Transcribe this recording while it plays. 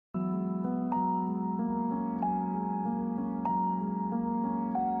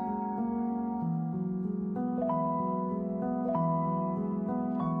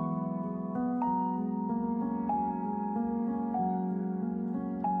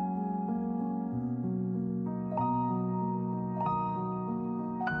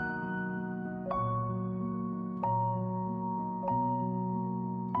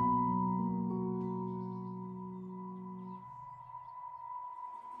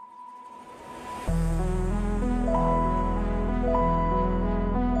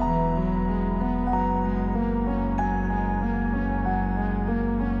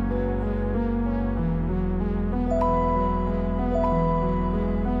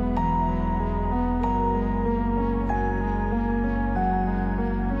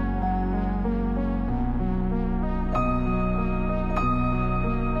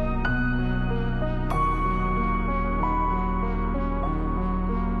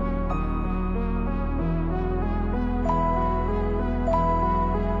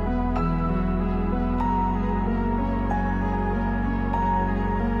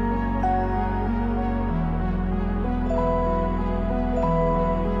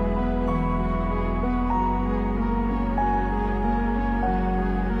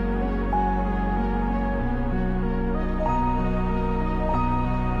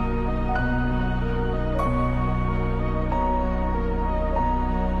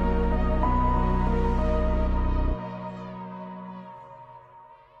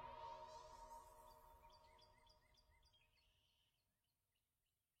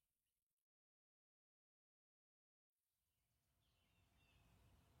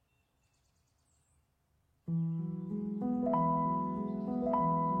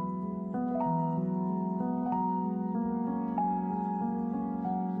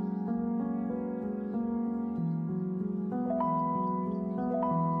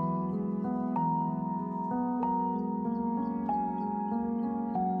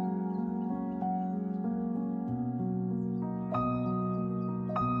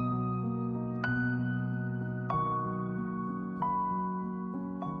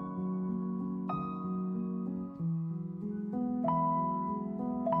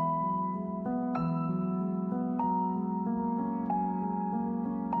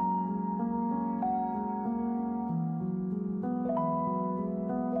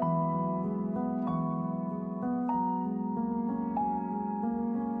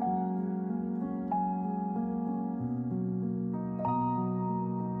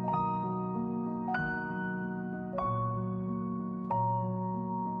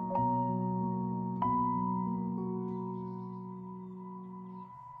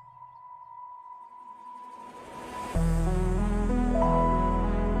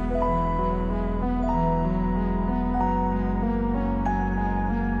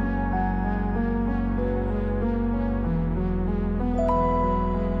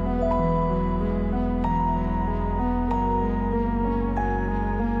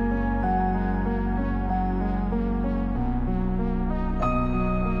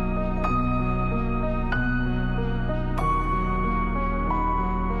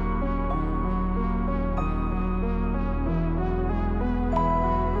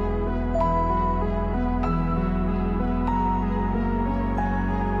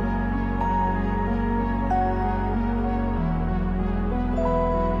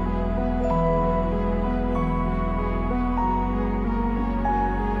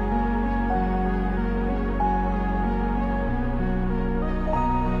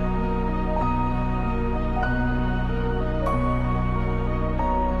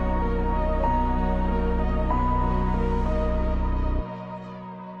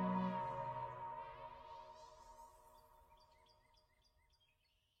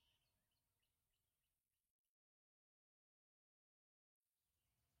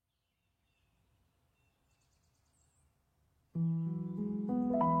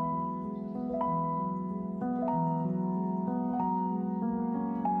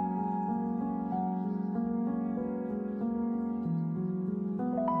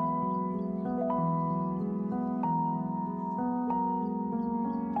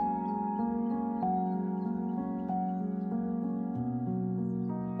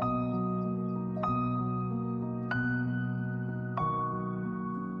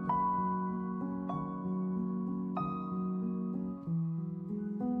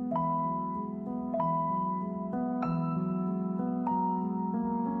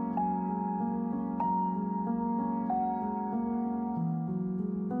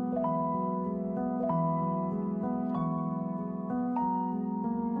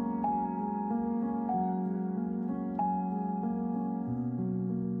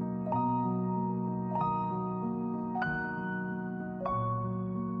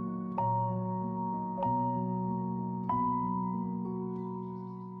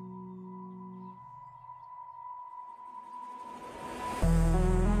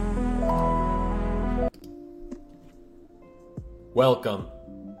Welcome.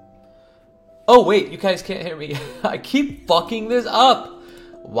 Oh, wait, you guys can't hear me. I keep fucking this up.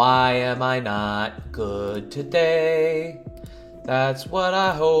 Why am I not good today? That's what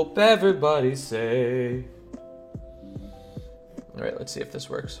I hope everybody say. All right, let's see if this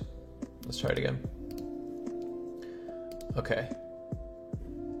works. Let's try it again. Okay.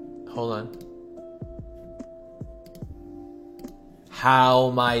 Hold on. How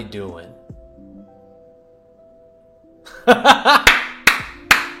am I doing?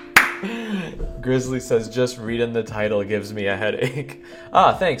 Grizzly says, just reading the title gives me a headache.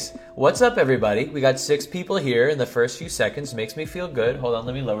 Thanks. What's up, everybody? We got 6 people here in the first few seconds. Makes me feel good. Hold on,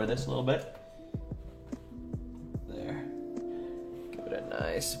 let me lower this a little bit. There. Give it a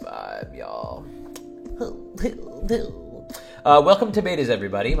nice vibe, y'all. Welcome to Betas,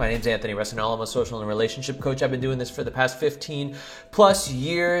 everybody. My name's Anthony Resinal. I'm a social and relationship coach. I've been doing this for the past 15 plus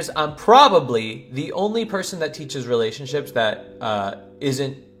years. I'm probably the only person that teaches relationships that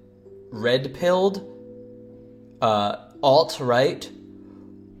isn't red-pilled, alt-right,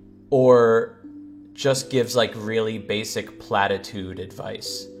 or just gives like really basic platitude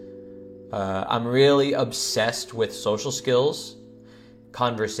advice. I'm really obsessed with social skills,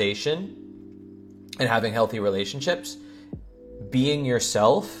 conversation, and having healthy relationships, being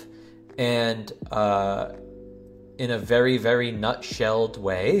yourself, and in a very, very nutshelled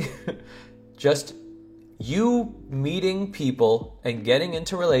way, just you meeting people and getting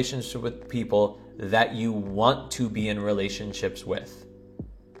into relationships with people that you want to be in relationships with.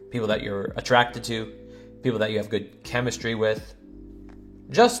 People that you're attracted to, people that you have good chemistry with.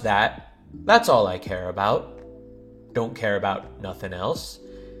 Just that. That's all I care about. Don't care about nothing else.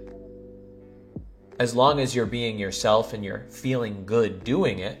 As long as you're being yourself and you're feeling good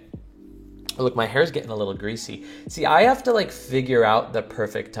doing it. Oh, look, my hair's getting a little greasy. See, I have to figure out the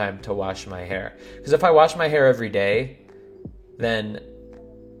perfect time to wash my hair. Because if I wash my hair every day, then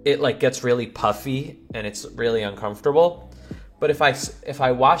it gets really puffy and it's really uncomfortable. But if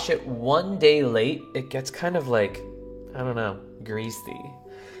I wash it one day late, it gets kind of I don't know, greasy.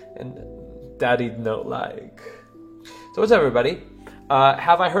 And daddy'd not like. So what's up, everybody?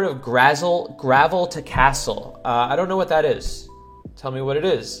 Have I heard of gravel to castle? I don't know what that is. Tell me what it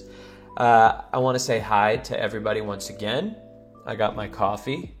is. I want to say hi to everybody once again. I got my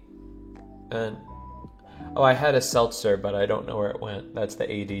coffee. And I had a seltzer, but I don't know where it went. That's the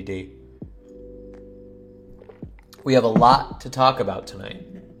ADD. We have a lot to talk about tonight.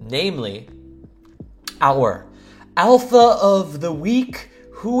 Namely, our alpha of the week.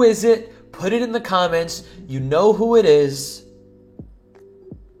 Who is it? Put it in the comments. You know who it is.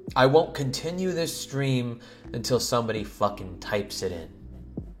 I won't continue this stream until somebody fucking types it in.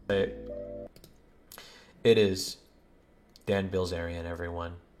 It is Dan Bilzerian,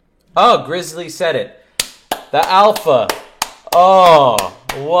 everyone. Oh, Grizzly said it. The alpha. Oh,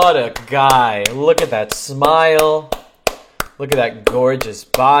 what a guy. Look at that smile. Look at that gorgeous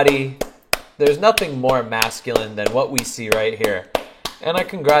body. There's nothing more masculine than what we see right here. And I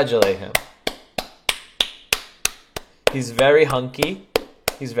congratulate him. He's very hunky.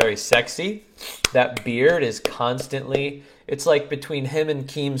 He's very sexy. That beard is constantly... It's like between him and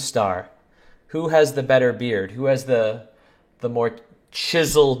Keemstar. Who has the better beard? Who has the more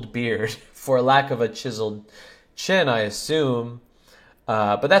chiseled beard? For lack of a chiseled chin, I assume.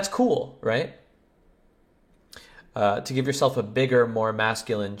 But that's cool, right? To give yourself a bigger, more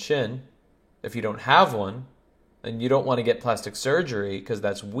masculine chin, if you don't have one, and you don't want to get plastic surgery because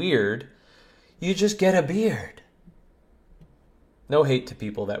that's weird, you just get a beard. No hate to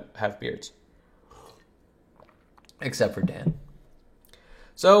people that have beards. Except for Dan.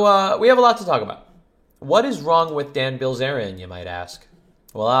 So we have a lot to talk about. What is wrong with Dan Bilzerian, you might ask?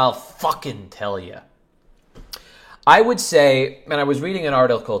 Well, I'll fucking tell you. I would say, and I was reading an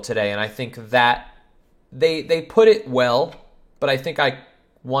article today, and I think that they put it well, but I think I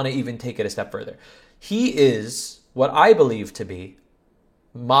want to even take it a step further. He is what I believe to be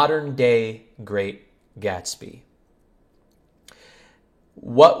modern day Great Gatsby.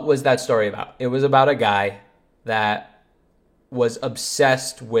 What was that story about? It was about a guy that was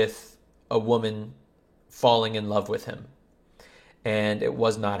obsessed with a woman falling in love with him. And it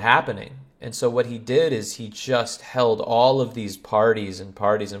was not happening. And so what he did is he just held all of these parties and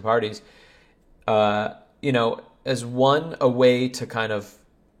parties and parties, as one, a way to kind of,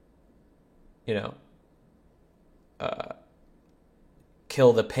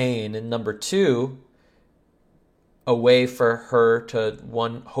 kill the pain. And number 2, a way for her to,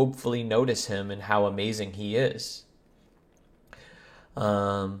 one, hopefully notice him and how amazing he is.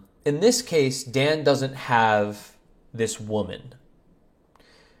 In this case, Dan doesn't have this woman.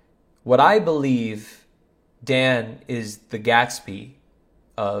 What I believe Dan is the Gatsby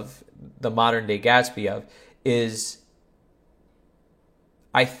of the modern day Gatsby of is,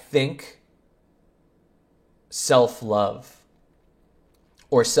 I think, self-love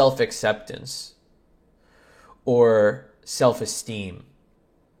or self-acceptance or self-esteem.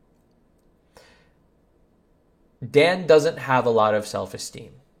 Dan doesn't have a lot of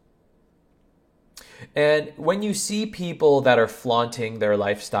self-esteem. And when you see people that are flaunting their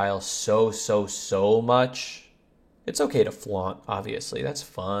lifestyle so much, it's okay to flaunt, obviously. That's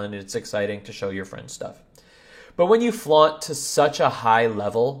fun. It's exciting to show your friends stuff. But when you flaunt to such a high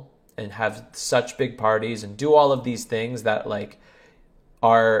level and have such big parties and do all of these things that like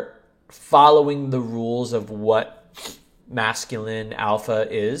are following the rules of what masculine alpha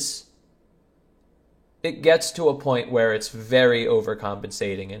is, it gets to a point where it's very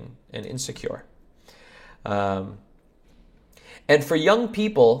overcompensating and insecure. And for young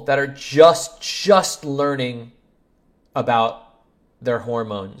people that are just learning about their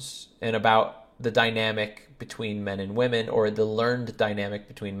hormones and about the dynamic between men and women, or the learned dynamic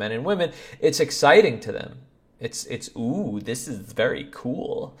between men and women, it's exciting to them. It's ooh, this is very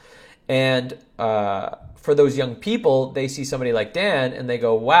cool. And for those young people, they see somebody like Dan and they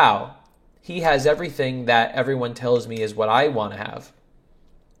go, wow, he has everything that everyone tells me is what I want to have.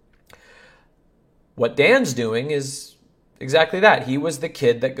 What Dan's doing is exactly that. He was the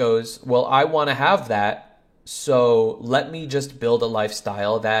kid that goes, well, I want to have that, so let me just build a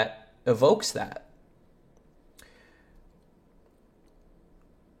lifestyle that evokes that.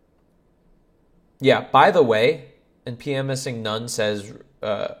 Yeah, by the way, and PMSing None says,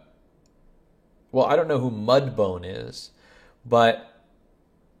 well, I don't know who Mudbone is, but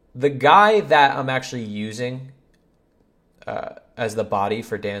the guy that I'm actually using as the body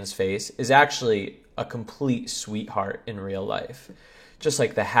for Dan's face is actually a complete sweetheart in real life. Just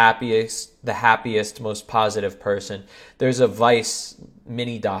like the happiest, most positive person. There's a Vice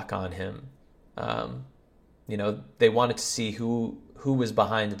mini doc on him. You know, they wanted to see who was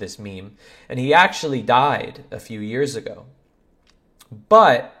behind this meme. And he actually died a few years ago.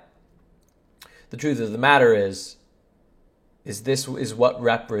 But the truth of the matter is this is what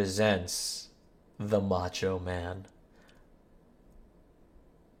represents the macho man.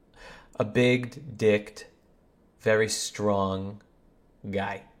 A big-dicked, very strong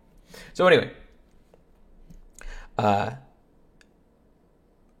guy. So anyway,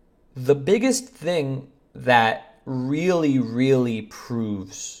 the biggest thing that really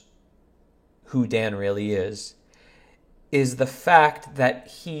proves who Dan really is the fact that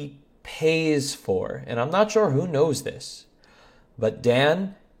he pays for, and I'm not sure who knows this, but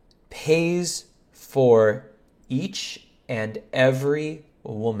Dan pays for each and every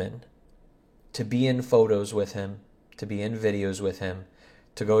woman to be in photos with him, to be in videos with him,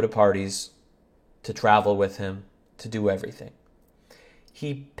 to go to parties, to travel with him, to do everything.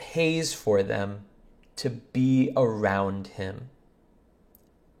 He pays for them to be around him.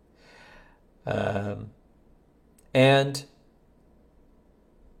 And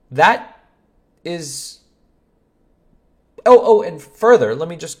that is... Oh, and further, let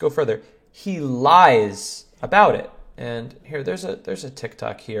me just go further. He lies about it. And here, there's a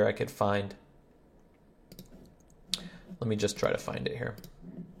TikTok here I could find. Let me just try to find it here.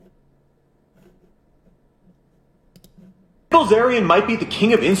 Dan Bilzerian might be the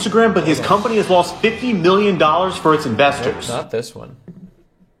king of Instagram, but his company has lost $50 million for its investors. Nope, not this one.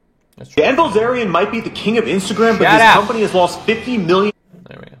 Dan Bilzerian might be the king of Instagram, but his company has lost $50 million.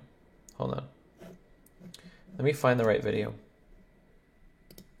 There we go. Hold on. Let me find the right video.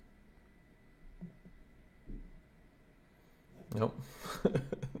 Nope.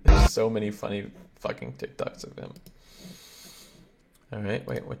 There's so many funny fucking TikToks of him. All right,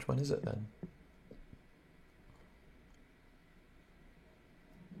 wait, which one is it then?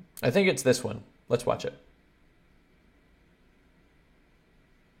 I think it's this one. Let's watch it.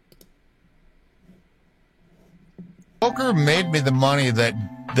 Poker made me the money that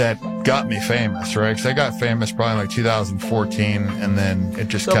got me famous, right? Because I got famous probably in like 2014, and then it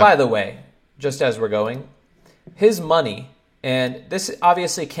just So by the way, just as we're going, his money, and this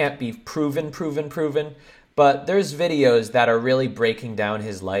obviously can't be proven, but there's videos that are really breaking down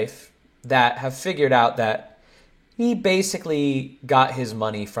his life that have figured out that he basically got his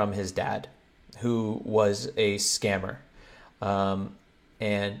money from his dad, who was a scammer,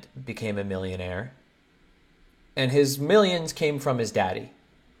 and became a millionaire. And his millions came from his daddy.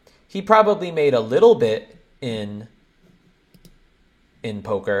 He probably made a little bit in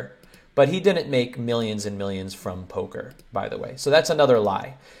poker, but he didn't make millions and millions from poker, by the way. So that's another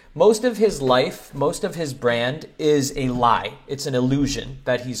lie. Most of his life, most of his brand is a lie. It's an illusion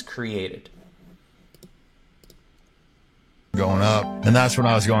that he's created. going up. And that's when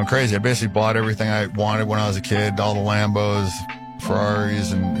I was going crazy. I basically bought everything I wanted when I was a kid, all the Lambos,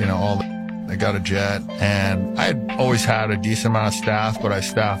 Ferraris, and, you know, I got a jet. And I had always had a decent amount of staff, but I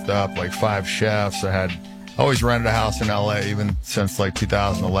staffed up like 5 chefs. I always rented a house in LA, even since like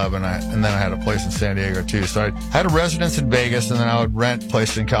 2011. And then I had a place in San Diego too. So I had a residence in Vegas, and then I would rent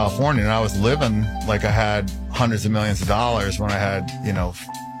places in California. And I was living like I had hundreds of millions of dollars when I had, you know,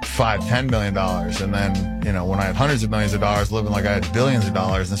 $5-10 million. And then, you know, when I had hundreds of millions of dollars, living like I had billions of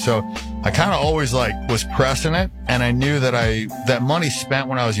dollars. And so I kind of always like was pressing it. And I knew that that money spent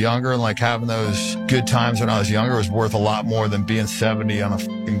when I was younger and like having those good times when I was younger was worth a lot more than being 70 on a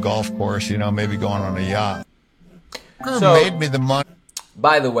fucking golf course, you know, maybe going on a yacht. So, made me the money.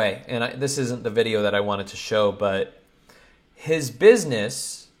 By the way, and this isn't the video that I wanted to show, but his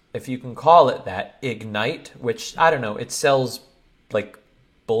business, if you can call it that, Ignite, which I don't know, it sells like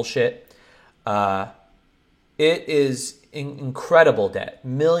bullshit. It is incredible debt,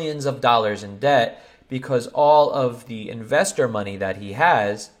 millions of dollars in debt, because all of the investor money that he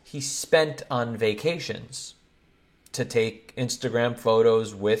has, he spent on vacations to take Instagram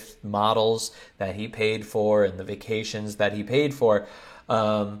photos with models that he paid for and the vacations that he paid for.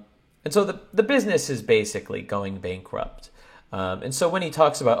 And so the business is basically going bankrupt. And so when he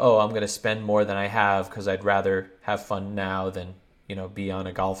talks about, oh, I'm going to spend more than I have because I'd rather have fun now than, you know, be on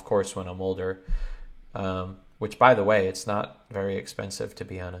a golf course when I'm older, which, by the way, it's not very expensive to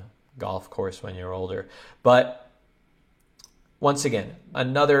be on a golf course when you're older. But once again,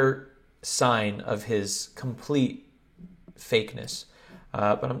 another sign of his complete fakeness.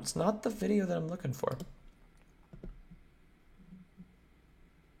 But it's not the video that I'm looking for.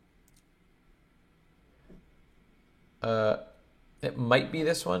 It might be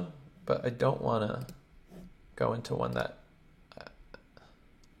this one, but I don't want to go into one that...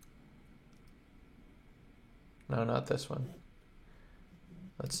 No, not this one.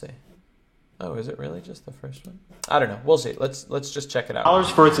 Let's see. Oh, is it really just the first one? I don't know. We'll see. Let's just check it out. Dollars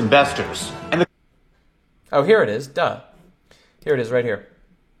for its investors. And oh, here it is. Duh. Here it is right here.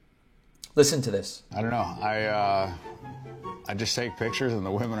 Listen to this. I don't know. I just take pictures and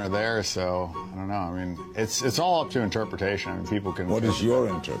the women are there, so I don't know. I mean, it's all up to interpretation. I mean, people can... What is your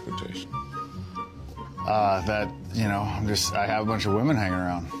interpretation? That, you know, I have a bunch of women hanging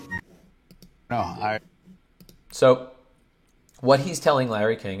around. So what he's telling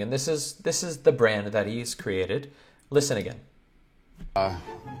Larry King, and this is the brand that he's created. Listen again.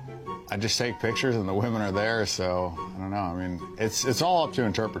 I just take pictures and the women are there, so I don't know. I mean, it's all up to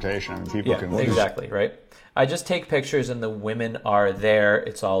interpretation. I mean, people can... Exactly, right? I just take pictures and the women are there.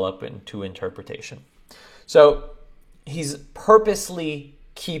 It's all up to interpretation. So he's purposely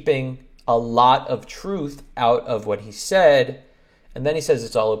keeping a lot of truth out of what he said, and then he says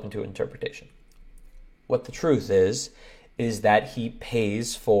it's all open to interpretation. What the truth is that he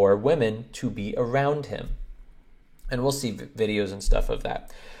pays for women to be around him. And we'll see videos and stuff of that.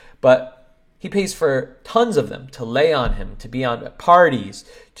 But he pays for tons of them to lay on him, to be on parties,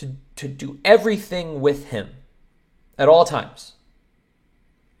 to do everything with him at all times.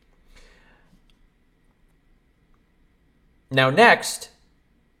 Now, next,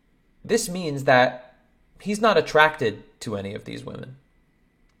 this means that he's not attracted to any of these women.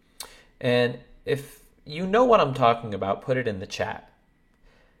 And if you know what I'm talking about, put it in the chat.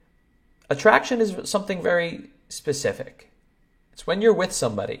 Attraction is something very specific. It's when you're with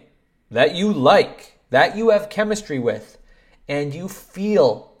somebody that you like, that you have chemistry with, and you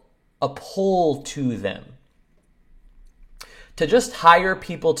feel a pull to them. To just hire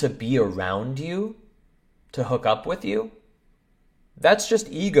people to be around you, to hook up with you, that's just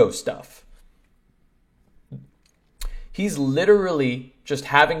ego stuff. He's literally just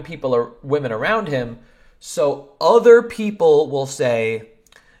having people or women around him so other people will say,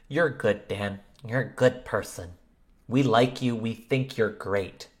 "You're good, Dan. You're a good person. We like you. We think you're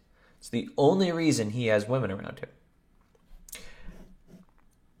great." It's the only reason he has women around him.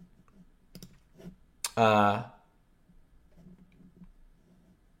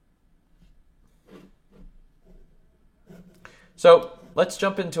 So let's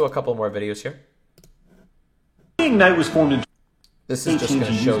jump into a couple more videos here. Ignite was formed in This is just going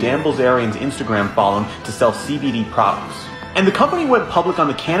to show Dan Bilzerian's Instagram following to sell CBD products. And the company went public on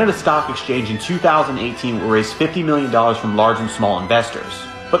the Canada Stock Exchange in 2018, where it raised $50 million from large and small investors.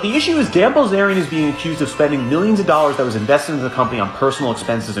 But the issue is Dan Bilzerian is being accused of spending millions of dollars that was invested into the company on personal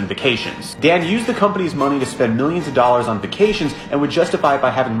expenses and vacations. Dan used the company's money to spend millions of dollars on vacations and would justify it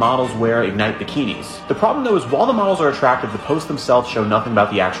by having models wear Ignite bikinis. The problem, though, is while the models are attractive, the posts themselves show nothing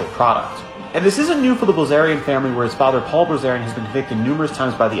about the actual product. And this isn't new for the Bilzerian family, where his father, Paul Bilzerian, has been convicted numerous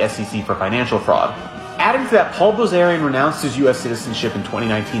times by the SEC for financial fraud. Adding to that, Paul Blazarian renounced his U.S. citizenship in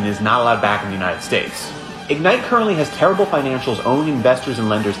 2019 and is not allowed back in the United States. Ignite currently has terrible financials, owing investors and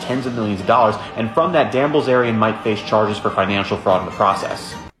lenders tens of millions of dollars, and from that, Dan Bilzerian might face charges for financial fraud in the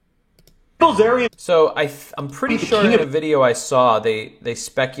process. Bilzerian. So I'm pretty sure in a video I saw, they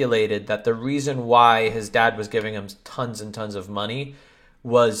speculated that the reason why his dad was giving him tons and tons of money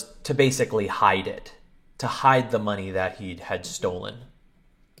was to basically hide it, to hide the money that he had stolen.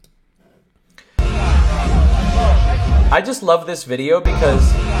 I just love this video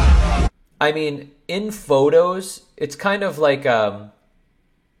because, I mean, in photos, it's kind of like,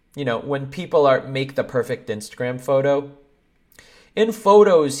 you know, when people make the perfect Instagram photo. In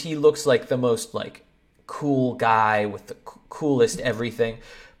photos, he looks like the most like cool guy with the coolest everything.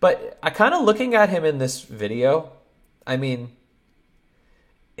 But I kind of looking at him in this video, I mean,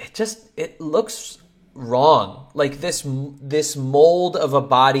 it looks wrong. Like this mold of a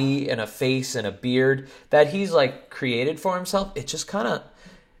body and a face and a beard that he's like created for himself. It just kind of,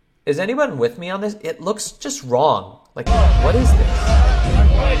 is anyone with me on this? It looks just wrong. Like, what is this?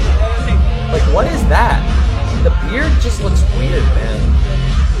 Like, what is that? The beard just looks weird,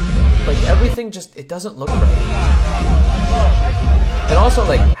 man. Like, everything just, it doesn't look right. And also,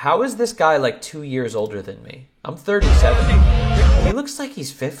 like, how is this guy, like, 2 years older than me? I'm 37. He looks like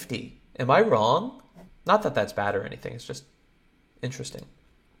he's 50. Am I wrong? Not that that's bad or anything. It's just interesting.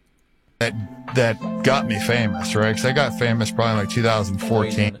 That got me famous, right? Because I got famous probably in like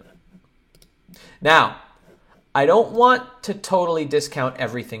 2014. Now, I don't want to totally discount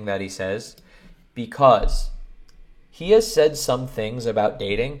everything that he says because he has said some things about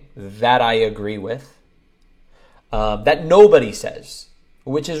dating that I agree with, that nobody says,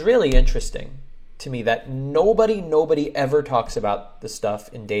 which is really interesting to me, that nobody ever talks about the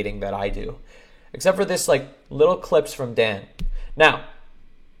stuff in dating that I do, except for this like little clips from Dan. Now,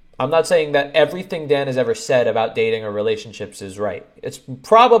 I'm not saying that everything Dan has ever said about dating or relationships is right. It's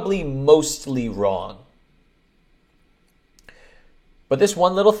probably mostly wrong. But this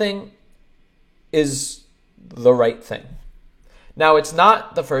one little thing is the right thing. Now, it's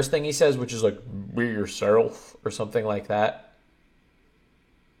not the first thing he says, which is like, be yourself or something like that.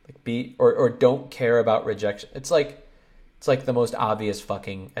 Like be, or don't care about rejection. It's like the most obvious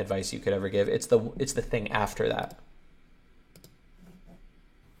fucking advice you could ever give. It's the thing after that.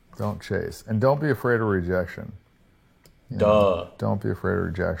 Don't chase. And don't be afraid of rejection. Duh. Don't be afraid of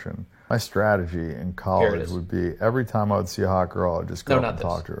rejection. My strategy in college would be every time I would see a hot girl, I'd just go up and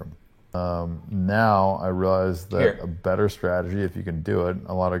talk to her. Now I realize that a better strategy, if you can do it,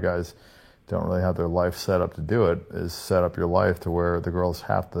 a lot of guys don't really have their life set up to do it, is set up your life to where the girls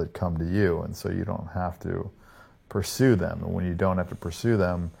have to come to you. And so you don't have to pursue them. And when you don't have to pursue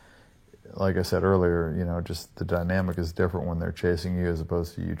them, like I said earlier, you know, just the dynamic is different when they're chasing you as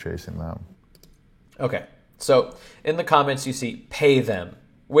opposed to you chasing them. Okay. So in the comments you see pay them,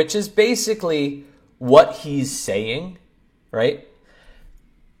 which is basically what he's saying, right?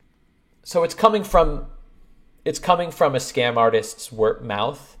 So it's coming from a scam artist's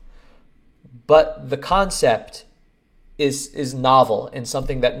mouth, but the concept is novel and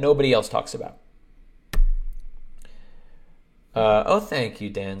something that nobody else talks about. Oh, thank you,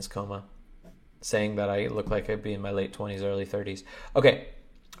 Dan's Coma, saying that I look like I'd be in my late 20s, early 30s. Okay,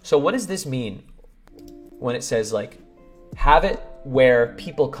 so what does this mean when it says, like, have it where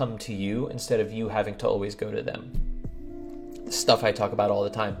people come to you instead of you having to always go to them? Stuff I talk about all the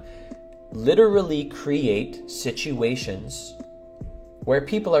time. Literally create situations where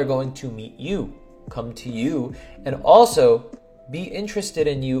people are going to meet you, come to you, and also be interested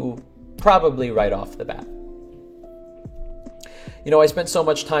in you probably right off the bat. You know, I spent so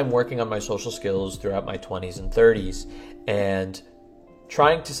much time working on my social skills throughout my 20s and 30s and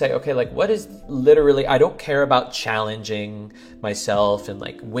trying to say, okay, like, what is literally, I don't care about challenging myself and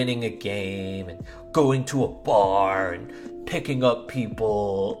like winning a game and going to a bar and picking up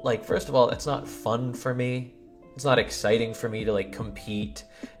people. Like, first of all, it's not fun for me. It's not exciting for me to like compete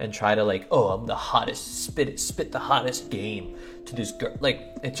and try to like, oh, I'm the hottest, spit the hottest game to this girl.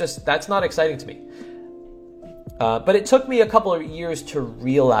 Like, it just, that's not exciting to me. But it took me a couple of years to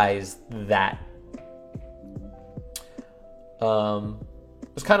realize that. It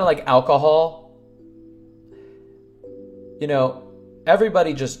was kind of like alcohol. You know,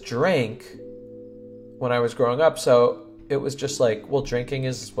 everybody just drank when I was growing up, so it was just like, well, drinking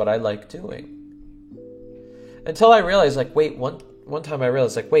is what I like doing. Until I realized, like, wait, one time I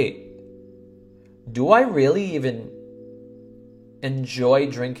realized, like, wait, do I really even enjoy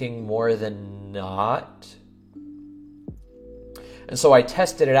drinking more than not? And so I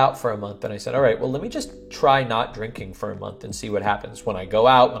tested it out for a month and I said, all right, well, let me just try not drinking for a month and see what happens when I go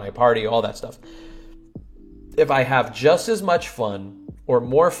out, when I party, all that stuff. if I have just as much fun or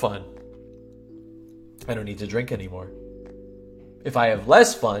more fun, I don't need to drink anymore. If I have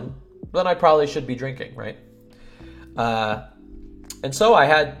less fun, then I probably should be drinking, right? And so I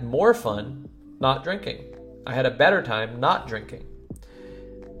had more fun not drinking. I had a better time not drinking.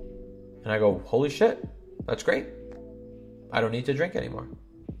 And I go, holy shit, that's great. I don't need to drink anymore.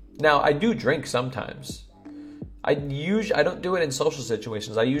 Now, I do drink sometimes. I don't do it in social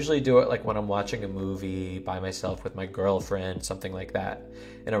situations. I usually do it like when I'm watching a movie by myself with my girlfriend, something like that,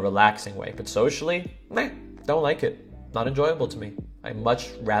 in a relaxing way. But socially, don't like it. Not enjoyable to me. I much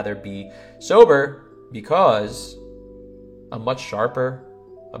rather be sober because I'm much sharper.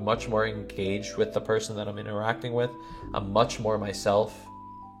 I'm much more engaged with the person that I'm interacting with. I'm much more myself.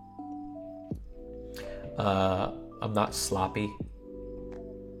 I'm not sloppy.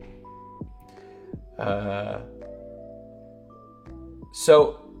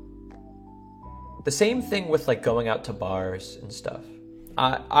 So the same thing with like going out to bars and stuff.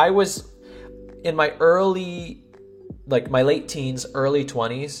 I was in my my late teens, early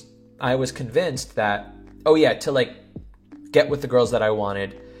 20s, I was convinced that, to like get with the girls that I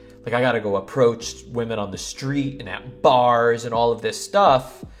wanted, like I gotta go approach women on the street and at bars and all of this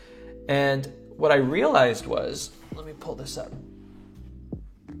stuff. And what I realized was, let me pull this up.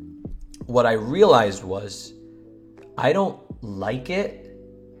 What I realized was, I don't like it.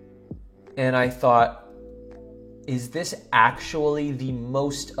 And I thought, is this actually the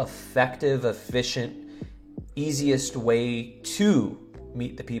most effective, efficient, easiest way to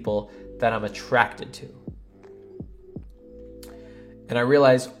meet the people that I'm attracted to? And I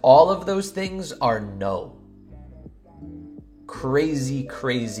realized all of those things are no. Crazy,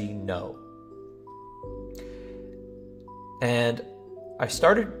 crazy no. And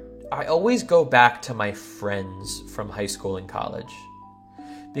I always go back to my friends from high school and college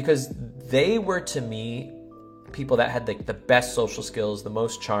because they were, to me, people that had like the best social skills, the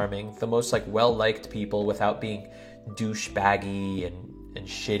most charming, the most like well-liked people without being douchebaggy and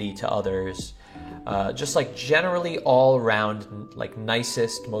shitty to others. Just like generally all around like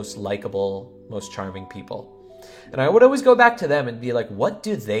nicest, most likable, most charming people. And I would always go back to them and be like, what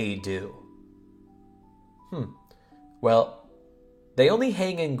do they do? Well, they only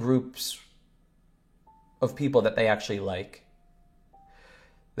hang in groups of people that they actually like.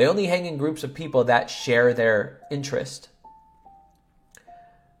 They only hang in groups of people that share their interest.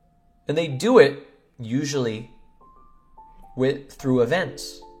 And they do it usually through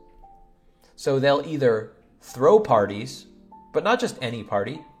events. So they'll either throw parties, but not just any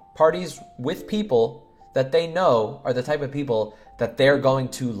party, parties with people that they know are the type of people that they're going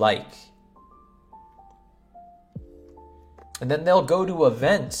to like. And then they'll go to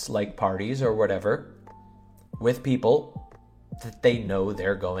events like parties or whatever with people that they know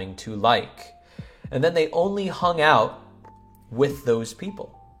they're going to like. And then they only hung out with those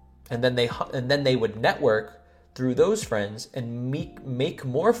people. And then they would network through those friends and make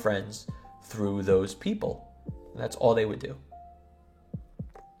more friends through those people. And that's all they would do.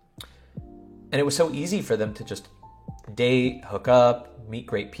 And it was so easy for them to just date, hook up, meet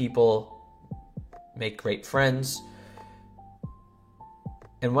great people, make great friends.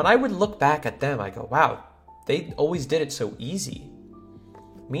 And when I would look back at them, I go, wow, they always did it so easy.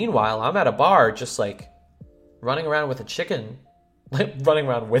 Meanwhile, I'm at a bar just like running around with a chicken, running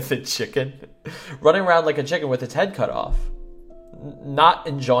around like a chicken with its head cut off. Not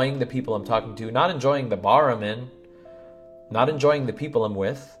enjoying the people I'm talking to, not enjoying the bar I'm in, not enjoying the people I'm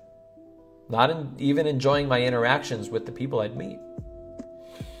with, even enjoying my interactions with the people I'd meet.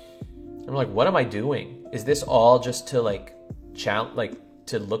 I'm like, what am I doing? Is this all just to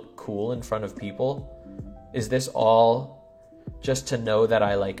to look cool in front of people? Is this all just to know that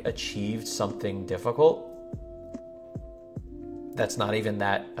I achieved something difficult that's not even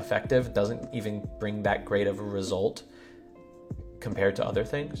that effective, doesn't even bring that great of a result compared to other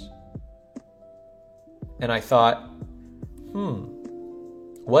things? And I thought,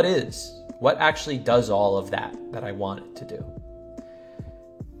 what actually does all of that I want it to do?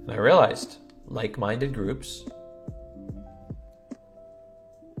 And I realized like-minded groups.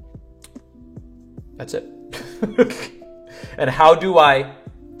 That's it. And how do I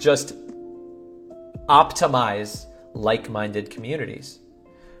just optimize like-minded communities?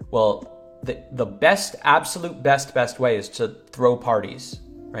 Well, the best, absolute best way is to throw parties,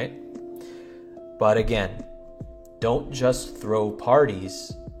 right? But again, don't just throw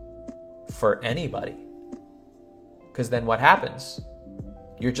parties for anybody. Because then what happens?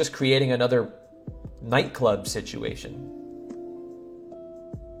 You're just creating another nightclub situation.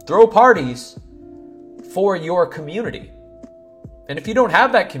 Throw parties for your community. And if you don't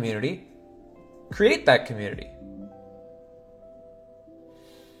have that community, Create that community.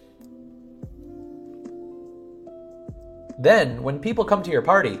 Then, when people come to your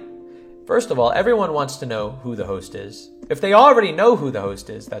party, first of all, everyone wants to know who the host is. If they already know who the host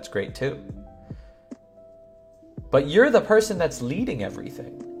is, that's great too. But you're the person that's leading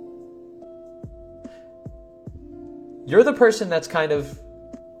everything. You're the person that's kind of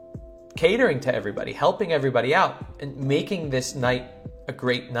catering to everybody, helping everybody out, and making this night a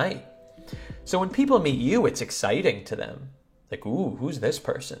great night. So when people meet you, it's exciting to them. Like, ooh, who's this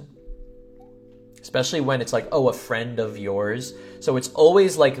person? Especially when it's like, oh, a friend of yours. So it's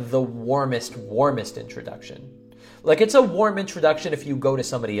always like the warmest introduction. Like, it's a warm introduction if you go to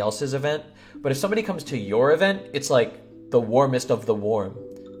somebody else's event. But if somebody comes to your event, it's like the warmest of the warm.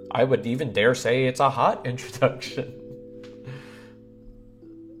 I would even dare say it's a hot introduction.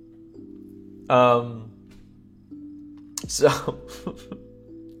 So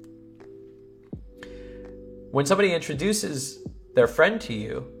when somebody introduces their friend to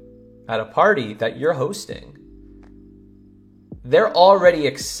you at a party that you're hosting, they're already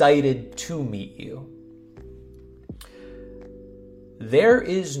excited to meet you. There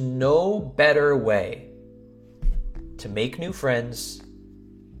is no better way to make new friends,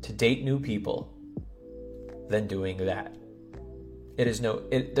 to date new people, than doing that. There's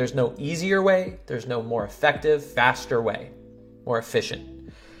no easier way, there's no more effective, faster way, more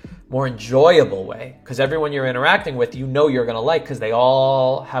efficient, more enjoyable way, because everyone you're interacting with, you know you're going to like, because they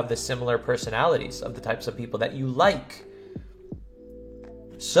all have the similar personalities of the types of people that you like.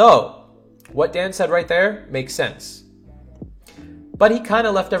 So, what Dan said right there makes sense. But he kind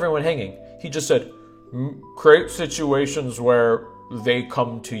of left everyone hanging. He just said, create situations where they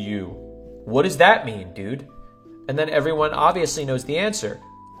come to you. What does that mean, dude? And then everyone obviously knows the answer.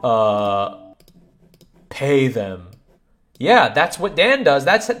 Pay them. Yeah, that's what Dan does.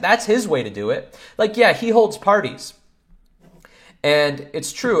 That's his way to do it. Like, yeah, he holds parties. And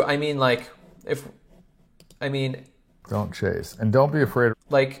it's true. I mean, Don't chase. And don't be afraid.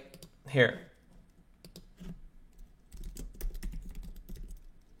 Like, here.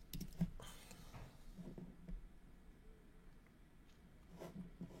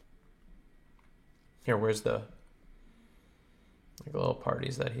 Here, where's the little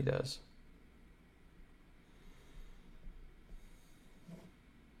parties that he does?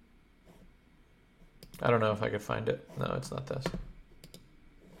 I don't know if I could find it. No, it's not this.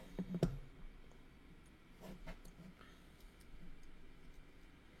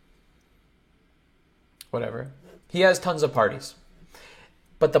 Whatever. He has tons of parties.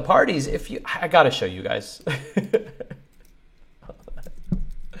 But the parties, I gotta show you guys.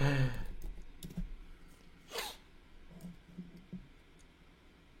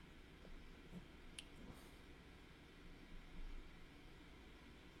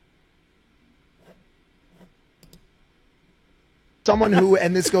 Someone who,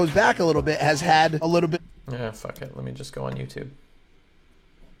 and this goes back a little bit, has had a little bit. Yeah, fuck it. Let me just go on YouTube.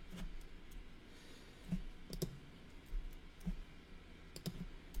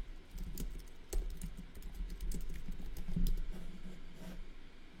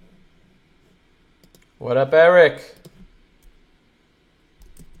 What up, Eric?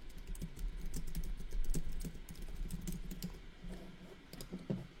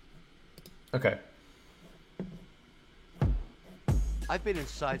 Okay. I've been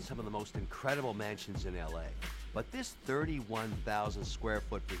inside some of the most incredible mansions in LA, but this 31,000 square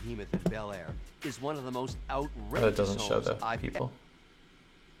foot behemoth in Bel Air is one of the most outrageous. Oh, it doesn't show homes the I've people.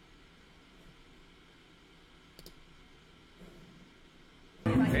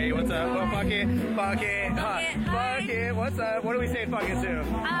 Hey, what's up? Well, fuck it. What's up? What do we say fuck it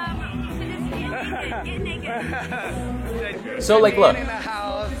to? So, like, look,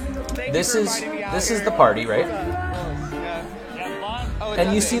 this is the party, right?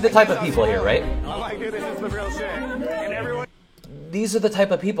 And you see the type of people here, right? These are the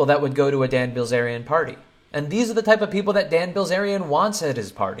type of people that would go to a Dan Bilzerian party. And these are the type of people that Dan Bilzerian wants at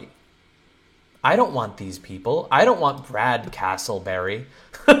his party. I don't want these people. I don't want Brad Castleberry.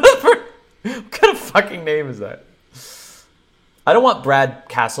 What kind of fucking name is that? I don't want Brad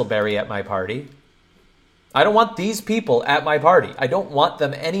Castleberry at my party. I don't want these people at my party. I don't want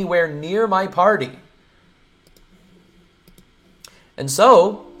them anywhere near my party. And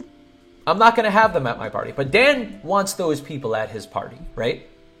so, I'm not going to have them at my party. But Dan wants those people at his party, right?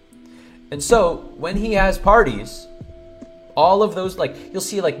 And so, when he has parties, all of those, like, you'll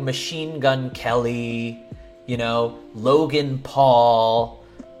see, like, Machine Gun Kelly, you know, Logan Paul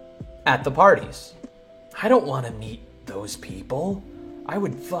at the parties. I don't want to meet those people. I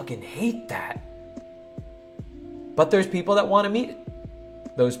would fucking hate that. But there's people that want to meet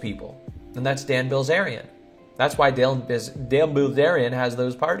those people. And that's Dan Bilzerian. That's why Dan Bilzerian has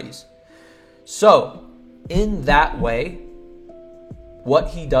those parties. So, in that way, what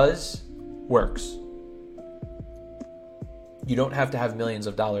he does works. You don't have to have millions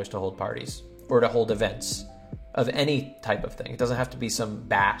of dollars to hold parties or to hold events of any type of thing. It doesn't have to be some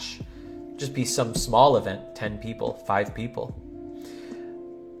bash. Just be some small event, 10 people, 5 people.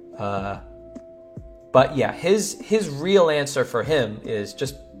 But yeah, his real answer for him is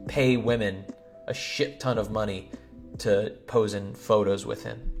just pay women a shit ton of money to pose in photos with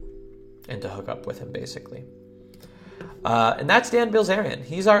him and to hook up with him, basically. And that's Dan Bilzerian.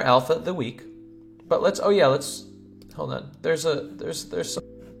 He's our alpha of the week. But let's hold on. There's some.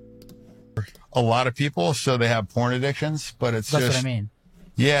 A lot of people, so they have porn addictions, but that's what I mean.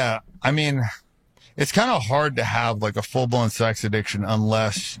 Yeah, I mean, it's kind of hard to have like a full-blown sex addiction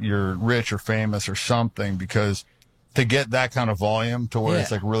unless you're rich or famous or something, because to get that kind of volume to where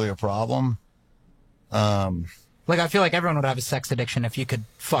it's like really a problem. Like, I feel like everyone would have a sex addiction if you could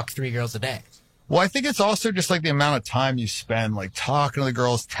fuck 3 girls a day. Well, I think it's also just like the amount of time you spend like talking to the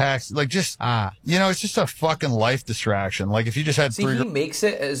girls, text, like just, you know, it's just a fucking life distraction. Like if you just had he makes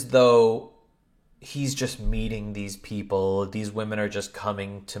it as though he's just meeting these people. These women are just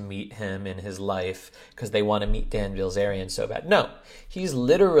coming to meet him in his life because they want to meet Dan Bilzerian so bad. No, he's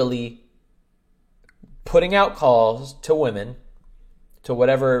literally putting out calls to women, to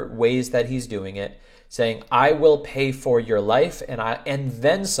whatever ways that he's doing it, saying, I will pay for your life and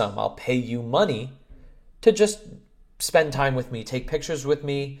then some. I'll pay you money to just spend time with me, take pictures with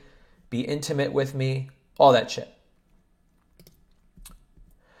me, be intimate with me, all that shit.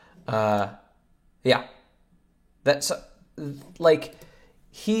 Yeah. That's like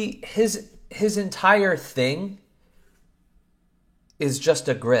his entire thing is just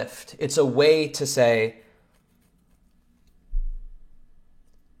a grift. It's a way to say,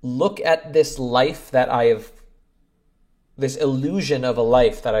 look at this life that this illusion of a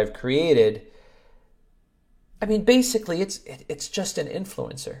life that I've created. I mean, basically, it's just an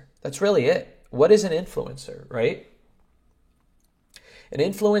influencer. That's really it. What is an influencer, right? An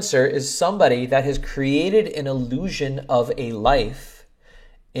influencer is somebody that has created an illusion of a life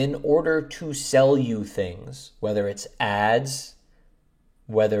in order to sell you things, whether it's ads,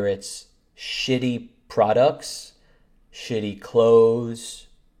 whether it's shitty products, shitty clothes,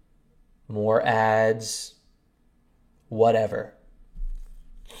 more ads, whatever.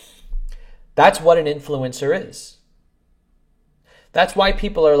 That's what an influencer is. That's why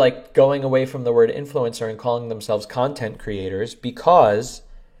people are like going away from the word influencer and calling themselves content creators, because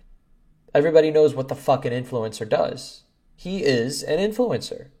everybody knows what the fuck an influencer does. He is an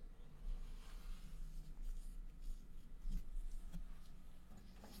influencer.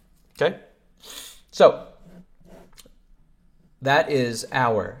 Okay? So, that is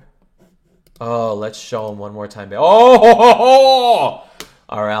our... Oh, let's show him one more time. Oh!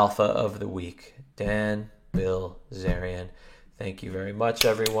 Our alpha of the week, Dan Bilzerian. Thank you very much,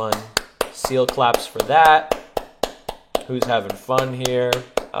 everyone. Seal claps for that. Who's having fun here?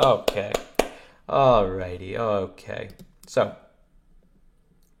 Okay. Alrighty, okay. So,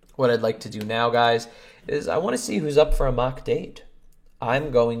 what I'd like to do now, guys, is I want to see who's up for a mock date.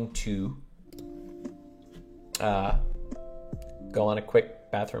 I'm going to go on a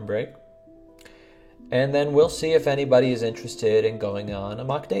quick bathroom break. And then we'll see if anybody is interested in going on a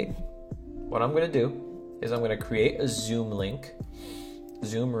mock date. What I'm going to do is I'm going to create a Zoom link,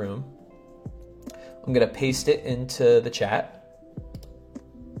 Zoom room. I'm going to paste it into the chat.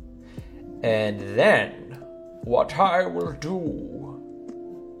 And then what I will do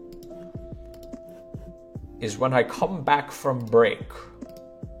is when I come back from break,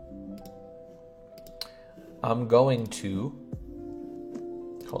 I'm going to...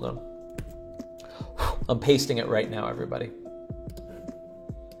 Hold on. I'm pasting it right now, everybody.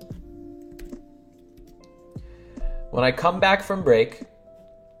 When I come back from break,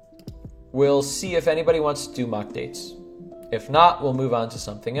 we'll see if anybody wants to do mock dates. If not, we'll move on to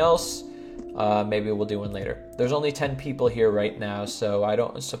something else. Maybe we'll do one later. There's only 10 people here right now, so I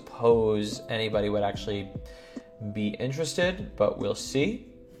don't suppose anybody would actually be interested, but we'll see.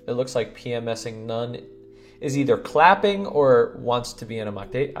 It looks like PMSing none is either clapping or wants to be in a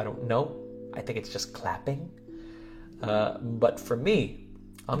mock date. I don't know. I think it's just clapping. But for me,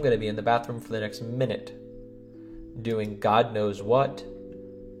 I'm going to be in the bathroom for the next minute doing God knows what.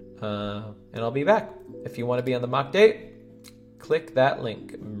 And I'll be back. If you want to be on the mock date, click that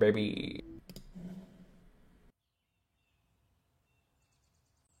link, baby.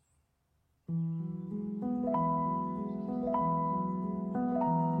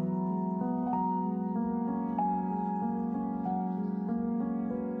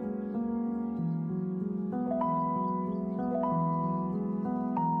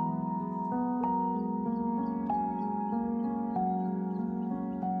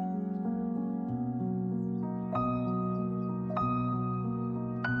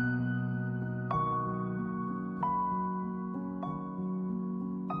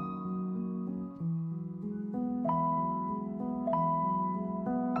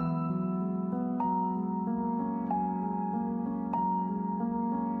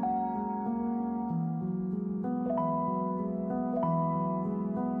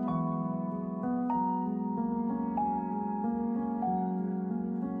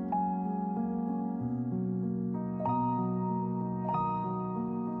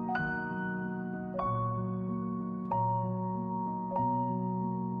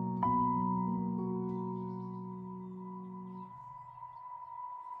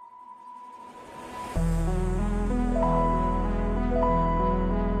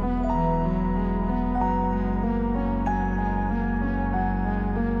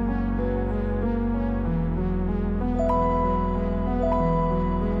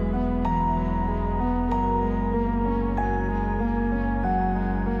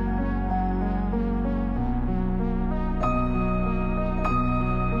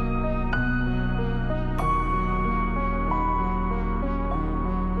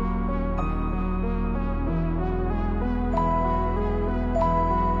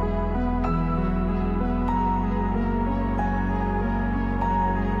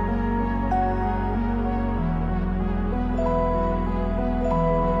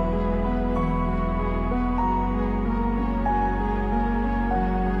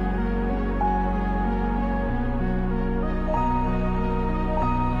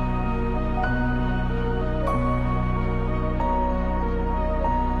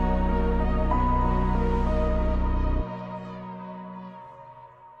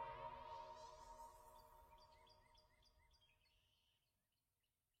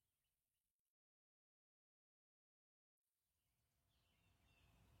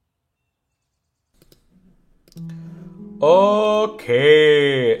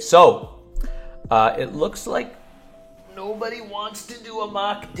 Okay, so it looks like nobody wants to do a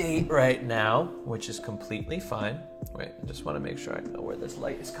mock date right now, which is completely fine. Wait, I just want to make sure I know where this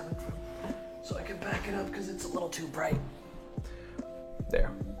light is coming from so I can back it up because it's a little too bright.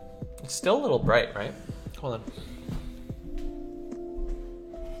 There. It's still a little bright, right? Hold on.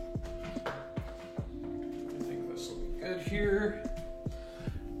 I think this will be good here.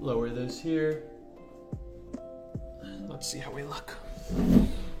 Lower this here. Let's see how we look.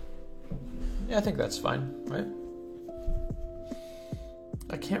 Yeah, I think that's fine, right?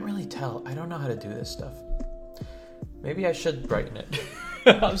 I can't really tell. I don't know how to do this stuff. Maybe I should brighten it.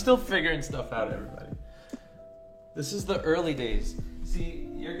 I'm still figuring stuff out, everybody. This is the early days. See,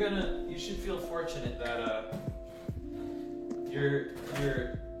 you should feel fortunate that you're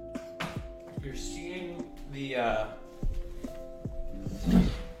seeing the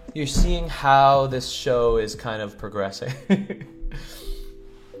you're seeing how this show is kind of progressing.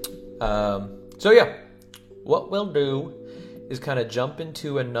 So yeah, what we'll do is kind of jump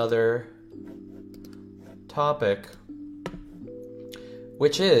into another topic,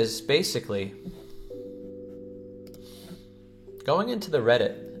 which is basically going into the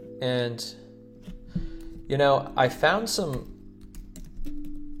Reddit. And, you know, I found some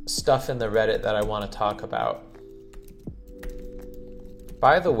stuff in the Reddit that I want to talk about.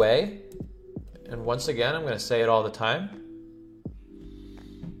 By the way, and once again, I'm going to say it all the time,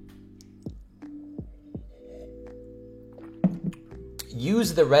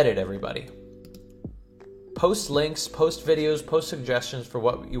 use the Reddit, everybody. Post links, post videos, post suggestions for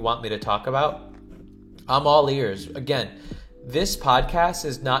what you want me to talk about. I'm all ears. Again, this podcast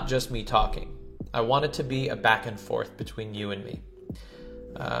is not just me talking. I want it to be a back and forth between you and me.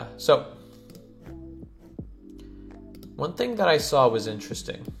 So, one thing that I saw was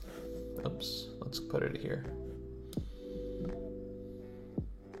interesting. Oops, let's put it here.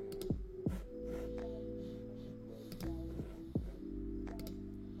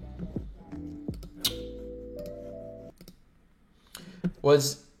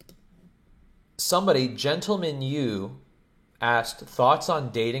 Was somebody, Gentleman You, asked thoughts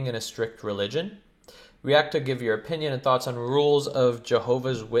on dating in a strict religion. React to give your opinion and thoughts on rules of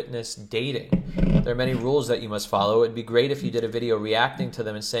Jehovah's Witness dating. There are many rules that you must follow. It would be great if you did a video reacting to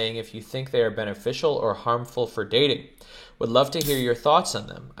them and saying if you think they are beneficial or harmful for dating. Would love to hear your thoughts on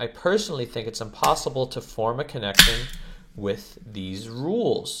them. I personally think it's impossible to form a connection with these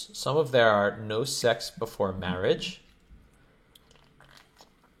rules. Some of there are no sex before marriage.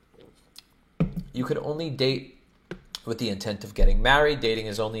 You could only date with the intent of getting married. Dating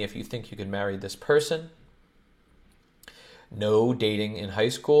is only if you think you can marry this person. No dating in high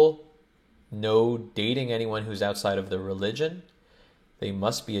school. No dating anyone who's outside of the religion. They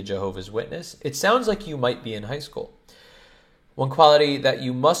must be a Jehovah's Witness. It sounds like you might be in high school. One quality that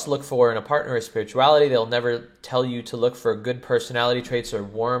you must look for in a partner is spirituality. They'll never tell you to look for good personality traits or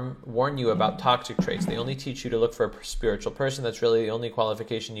warn you about toxic traits. They only teach you to look for a spiritual person. That's really the only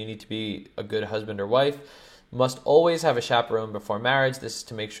qualification you need to be a good husband or wife. Must always have a chaperone before marriage. This is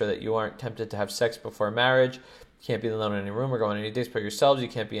to make sure that you aren't tempted to have sex before marriage. You can't be alone in any room or go on any dates by yourselves. You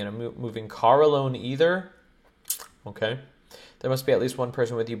can't be in a moving car alone either. Okay. There must be at least one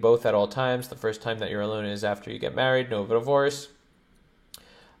person with you both at all times. The first time that you're alone is after you get married. No divorce.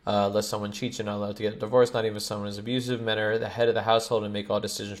 Unless someone cheats, you're not allowed to get a divorce. Not even if someone is abusive. Men are the head of the household and make all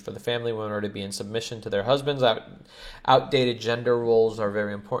decisions for the family. Women are to be in submission to their husbands. Outdated gender roles are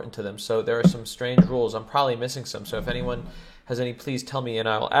very important to them. So there are some strange rules. I'm probably missing some. So if anyone has any, please tell me and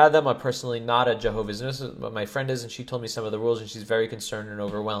I will add them. I'm personally not a Jehovah's Witness, but my friend is, and she told me some of the rules, and she's very concerned and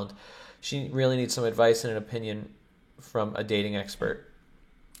overwhelmed. She really needs some advice and an opinion from a dating expert.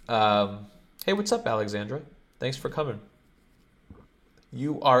 Hey, what's up, Alexandra? Thanks for coming.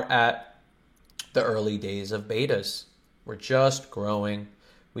 You are at the early days of betas. We're just growing.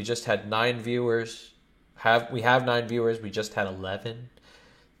 We just had 9 viewers. We have 9 viewers. We just had 11.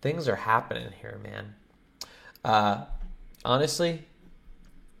 Things are happening here, man. Honestly,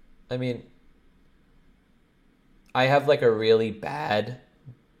 I mean, I have like a really bad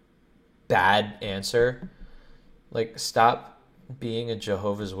answer. Like, stop being a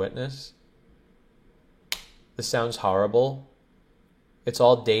Jehovah's Witness. This sounds horrible. It's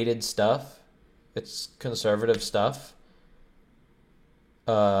all dated stuff. It's conservative stuff.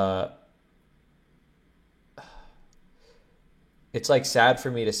 It's like sad for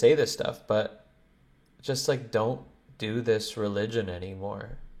me to say this stuff, but just like don't do this religion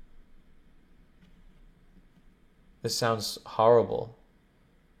anymore. This sounds horrible.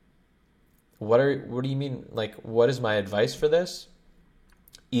 What do you mean? Like, what is my advice for this?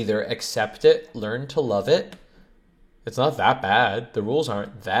 Either accept it, learn to love it, It's not that bad. The rules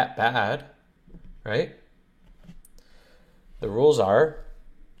aren't that bad, right? The rules are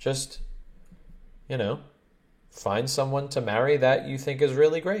just, find someone to marry that you think is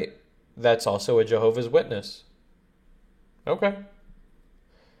really great. That's also a Jehovah's Witness. Okay.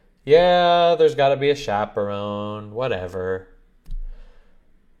 Yeah, there's got to be a chaperone, whatever.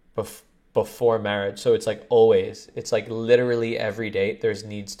 Before marriage. So it's like always. It's like literally every date there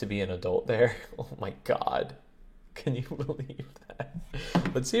needs to be an adult there. Oh my God. Can you believe that?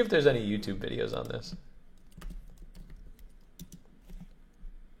 Let's see if there's any YouTube videos on this.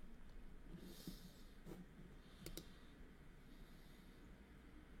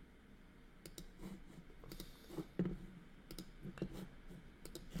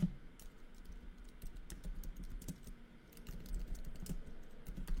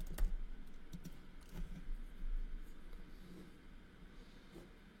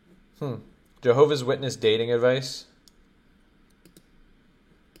 Jehovah's Witness dating advice.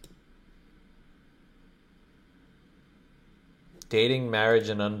 Dating, marriage,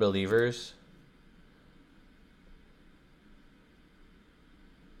 and unbelievers.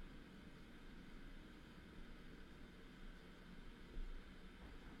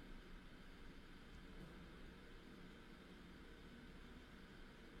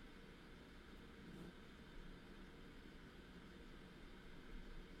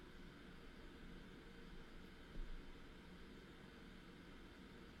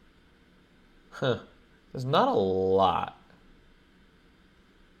 There's not a lot.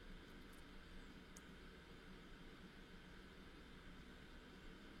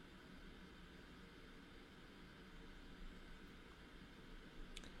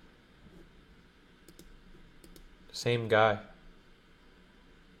 Same guy.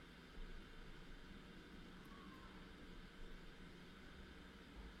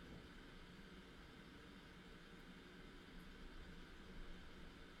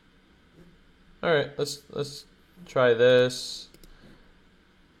 All right, let's try this.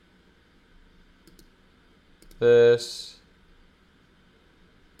 This,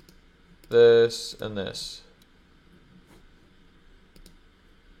 and this.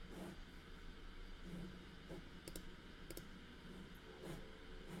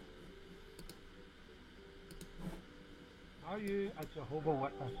 Are you a Jehovah's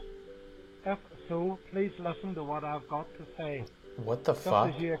Witness? If so, please listen to what I've got to say. What the Just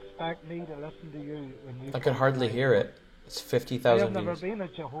fuck? as you expect me to listen to you when you... I could hardly hear it. It's 50,000 I have never views. been a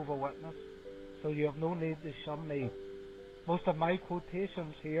Jehovah's Witness, so you have no need to shun me. Most of my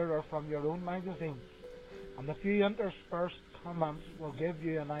quotations here are from your own magazines, and the few interspersed comments will give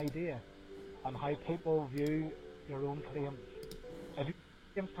you an idea on how people view your own claims. If your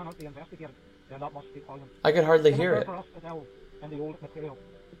claims cannot be investigated, then that must speak volumes. I could hardly hear it. For us to delve in the old material.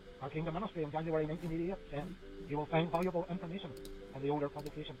 Our Kingdom Ministry in January 1988 said, you will find valuable information in the older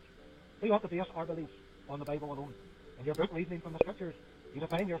publications. We ought to base our beliefs on the Bible alone. In your book, Reasoning from the Scriptures, you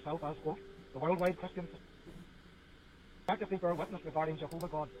define yourself as, quote, the worldwide Christian actively bear witness regarding Jehovah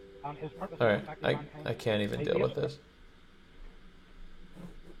God and his purpose. Alright, I can't even deal with this.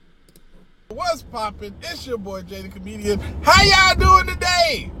 What's poppin'? It's your boy Jay the Comedian. How y'all doing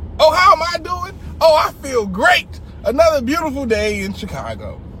today? Oh, how am I doing? Oh, I feel great. Another beautiful day in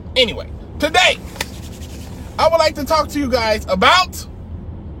Chicago. Anyway, today, I would like to talk to you guys about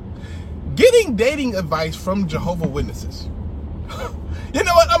getting dating advice from Jehovah's Witnesses. You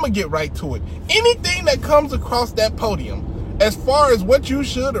know what? I'm going to get right to it. Anything that comes across that podium, as far as what you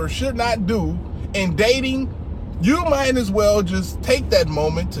should or should not do in dating, you might as well just take that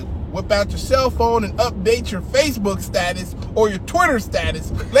moment to whip out your cell phone and update your Facebook status or your Twitter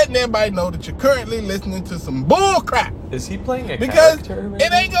status, letting everybody know that you're currently listening to some bull crap. Is he playing a because character? Because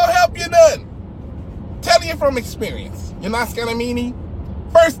it ain't gonna help you none. Tell you from experience. You're not scalamini.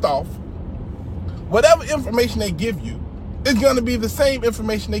 First off, whatever information they give you is gonna be the same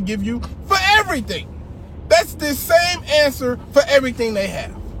information they give you for everything. That's the same answer for everything they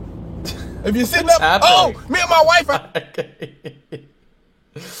have. If you're sitting up, oh, me and my wife.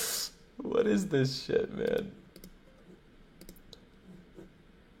 What is this shit, man?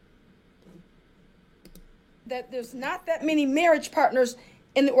 That there's not that many marriage partners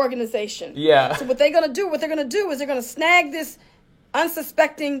in the organization. Yeah. So what they're gonna do is they're gonna snag this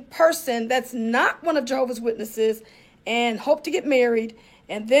unsuspecting person that's not one of Jehovah's Witnesses and hope to get married.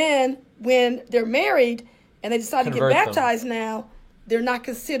 And then when they're married and they decide to get baptized now, they're not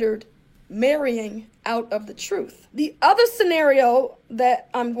considered marrying out of the truth. The other scenario that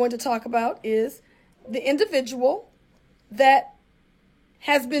I'm going to talk about is the individual that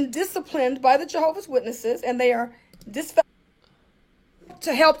has been disciplined by the Jehovah's Witnesses and they are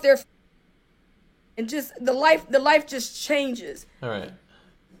to help their and just the life just changes. All right.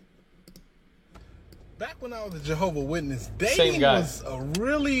 Back when I was a Jehovah's Witness, Same dating guy. was a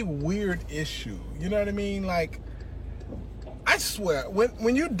really weird issue. You know what I mean? Like, I swear,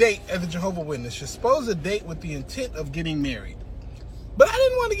 when you date as a Jehovah's Witness, you're supposed to date with the intent of getting married. But I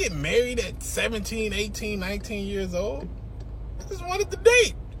didn't want to get married at 17, 18, 19 years old. I just wanted to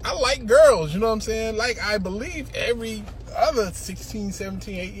date. I like girls, you know what I'm saying? Like I believe every other 16,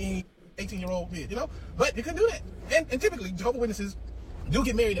 17, 18-year-old kid, you know? But you couldn't do that. And typically, Jehovah's Witnesses do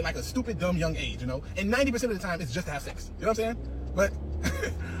get married at like a stupid, dumb, young age, you know? And 90% of the time, it's just to have sex. You know what I'm saying? But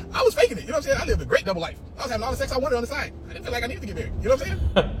I was faking it, you know what I'm saying? I lived a great double life. I was having all the sex I wanted on the side. I didn't feel like I needed to get married. You know what I'm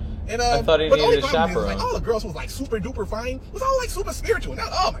saying? And, I thought he but the only needed a problem is, chaperone. like, all the girls who was like super duper fine was all like super spiritual. Now,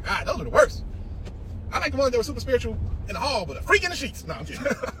 oh my God, those were the worst. I like the ones that were super spiritual in the hall, but a freak in the sheets. No, I'm kidding.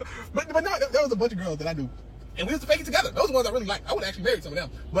 but no, there was a bunch of girls that I knew, and we used to fake it together. Those are the ones I really liked. I would actually marry some of them.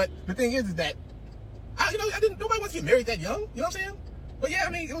 But the thing is that nobody wants to get married that young. You know what I'm saying? But yeah, I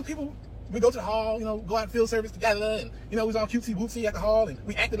mean, it was people. We go to the hall, you know, go out and field service together, and you know, we was all cutesy wootsy at the hall, and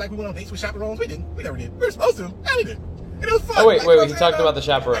we acted like we went on dates with chaperones. We didn't. We never did. We were supposed to. Yeah, we did. And it was fun. Oh wait, Like, you know wait. He what I'm talked saying? about the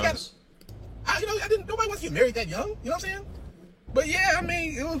chaperones. Nobody wants to get married that young. You know what I'm saying? But yeah, I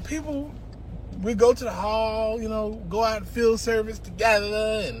mean, it was people. We go to the hall, you know, go out and field service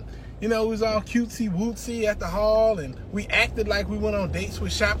together, and you know, we was all cutesy wootsy at the hall, and we acted like we went on dates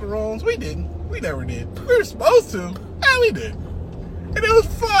with chaperones. We didn't. We never did. We were supposed to. Yeah, we did. And it was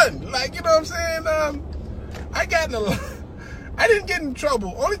fun. Like, you know what I'm saying? I didn't get in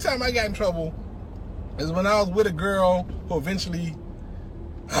trouble. Only time I got in trouble is when I was with a girl who eventually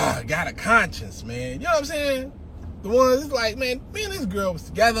got a conscience, man. You know what I'm saying? The ones, it's like, man, me and this girl was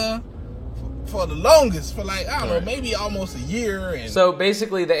together for the longest, for like, I don't know, maybe almost a year. And So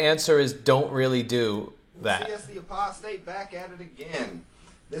basically, the answer is don't really do that. CS the Apostate back at it again.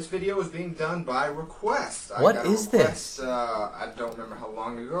 This video is being done by request. What I got is a request, I don't remember how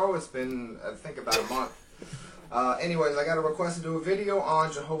long ago. It's been, I think, about a month. Anyways, I got a request to do a video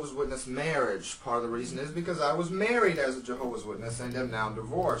on Jehovah's Witness marriage. Part of the reason is because I was married as a Jehovah's Witness and am now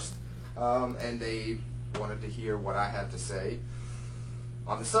divorced. And they wanted to hear what I had to say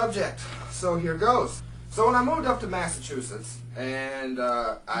on the subject. So here goes. So when I moved up to Massachusetts, and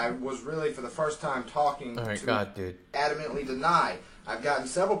I was really for the first time talking Oh my to God, dude. adamantly deny. I've gotten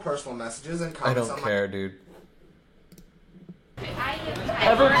several personal messages and I comments don't on care, dude.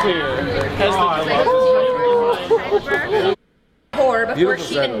 Everclear has Whore before Beautiful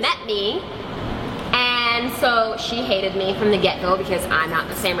she even sentence. met me. And so she hated me from the get-go because I'm not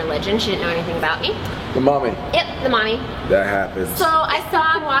the same religion. She didn't know anything about me. The mommy. Yep, the mommy. That happens. So I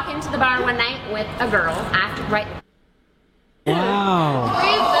saw him walk into the bar one night with a girl after everything. You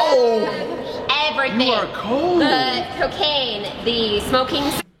are cold. The cocaine, the smoking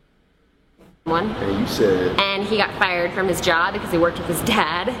one. And you said. And he got fired from his job because he worked with his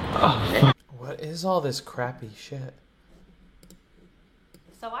dad. What is all this crappy shit?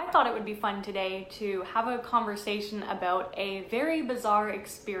 So I thought it would be fun today to have a conversation about a very bizarre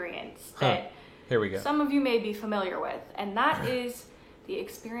experience that Here we go. some of you may be familiar with, and that is the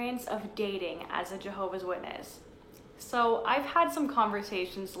experience of dating as a Jehovah's Witness. So I've had some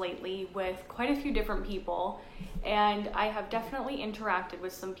conversations lately with quite a few different people, and I have definitely interacted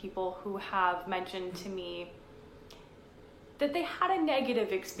with some people who have mentioned to me that they had a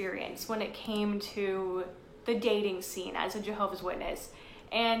negative experience when it came to the dating scene as a Jehovah's Witness.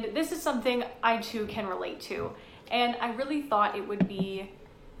 And this is something I too can relate to. And I really thought it would be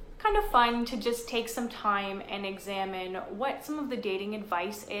kind of fun to just take some time and examine what some of the dating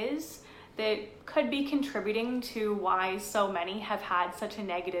advice is that could be contributing to why so many have had such a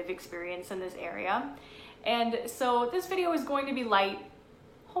negative experience in this area. And so this video is going to be light.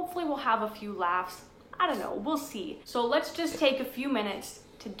 Hopefully we'll have a few laughs. I don't know, we'll see. So let's just take a few minutes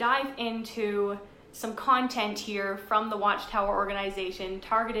to dive into some content here from the Watchtower organization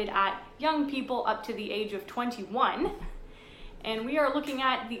targeted at young people up to the age of 21. And we are looking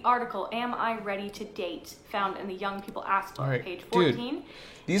at the article, Am I Ready to Date? Found in the Young People Ask Book, Alright, page 14. dude,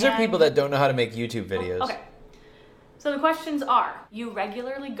 these are people that don't know how to make YouTube videos. Okay. So the questions are, you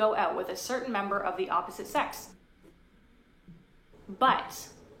regularly go out with a certain member of the opposite sex. But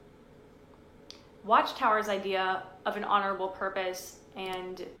Watchtower's idea of an honorable purpose,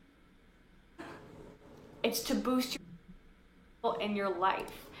 and it's to boost your in your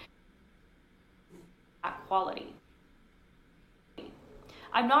life, that quality.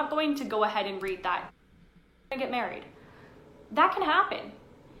 I'm not going to go ahead and read that. I get married. That can happen.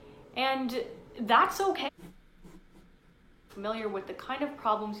 And that's okay. Familiar with the kind of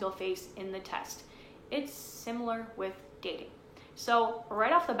problems you'll face in the test. It's similar with dating. So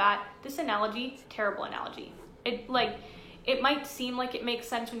right off the bat, this analogy, terrible analogy. It might seem like it makes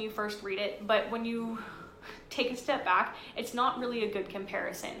sense when you first read it, but when you take a step back, it's not really a good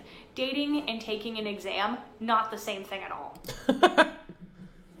comparison. Dating and taking an exam, not the same thing at all.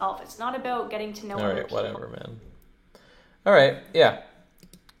 Elf, it's not about getting to know other people. Whatever, man. All right, yeah.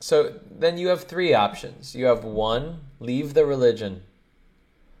 So then you have 3 options. You have 1, leave the religion.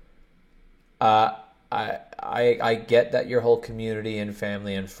 I get that your whole community and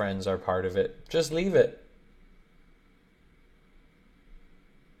family and friends are part of it. Just leave it.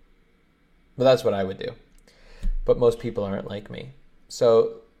 But that's what I would do. But most people aren't like me.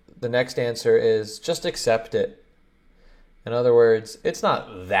 So the next answer is just accept it. In other words, it's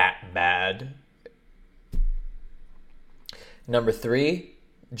not that bad. Number 3,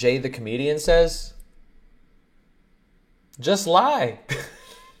 Jay the comedian says, just lie.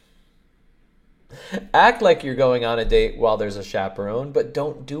 Act like you're going on a date while there's a chaperone, but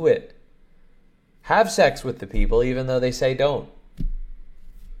don't do it. Have sex with the people even though they say don't.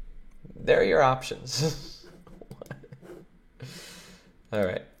 There are your options. All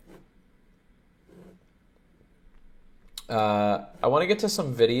right. I want to get to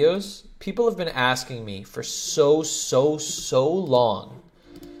some videos. People have been asking me for so long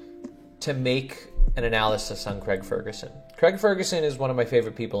to make an analysis on Craig Ferguson. Craig Ferguson is one of my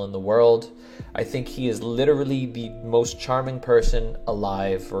favorite people in the world. I think he is literally the most charming person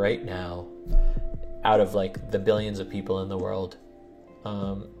alive right now out of like the billions of people in the world.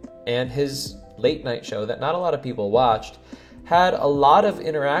 And his late night show that not a lot of people watched had a lot of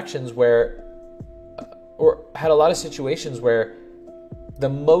interactions had a lot of situations where the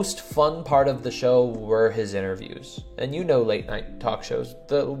most fun part of the show were his interviews. And you know late night talk shows,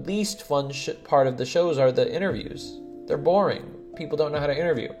 the least fun part of the shows are the interviews. They're boring. People don't know how to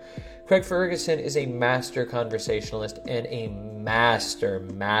interview. Craig Ferguson is a master conversationalist and a master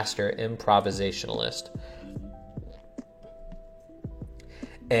improvisationalist.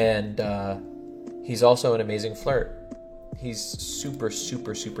 And he's also an amazing flirt. He's super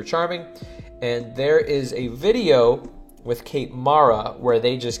charming. And there is a video with Kate Mara where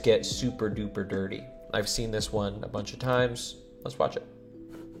they just get super duper dirty. I've seen this one a bunch of times. Let's watch it.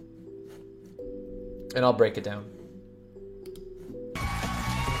 And I'll break it down.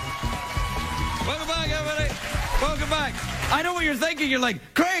 Welcome back, everybody. Welcome back. I know what you're thinking. You're like,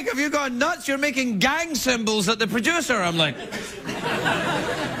 Craig, have you gone nuts? You're making gang symbols at the producer. I'm like...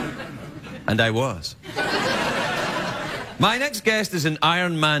 And I was. My next guest is in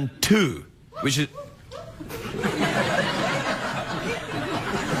Iron Man 2, which is...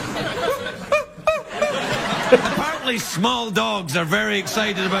 Apparently small dogs are very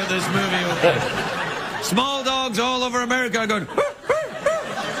excited about this movie. Small dogs all over America are going...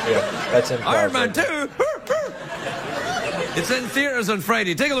 Yeah, that's improv. Iron Man 2! It's in theaters on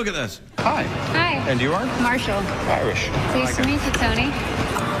Friday. Take a look at this. Hi. Hi. And you are? Marshall. Irish. Pleased to meet you, Tony.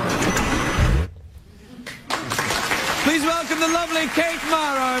 Please welcome the lovely Kate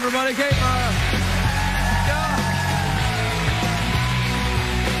Mara, everybody. Kate Mara.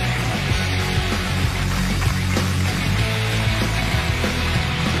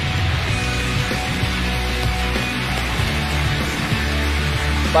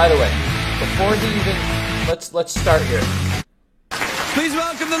 By the way, before he even... Let's start here. Please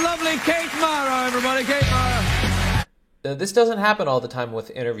welcome the lovely Kate Mara, everybody. Kate Mara. This doesn't happen all the time with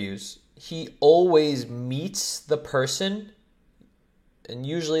interviews. He always meets the person, and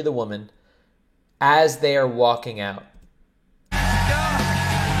usually the woman, as they are walking out. He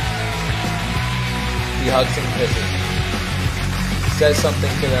hugs and kisses, says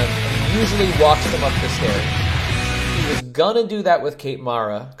something to them, and usually walks them up the stairs. He was gonna do that with Kate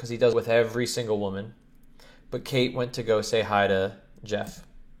Mara, because he does it with every single woman, but Kate went to go say hi to Jeff.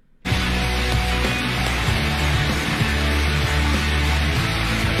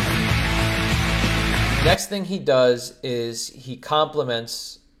 Next thing he does is he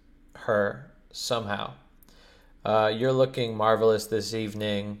compliments her somehow. You're looking marvelous this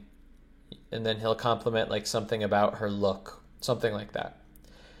evening. And then he'll compliment like something about her look. Something like that.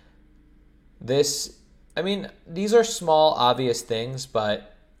 These are small, obvious things,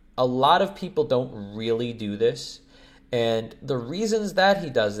 but a lot of people don't really do this. And the reasons that he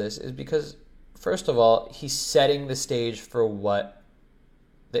does this is because, first of all, he's setting the stage for what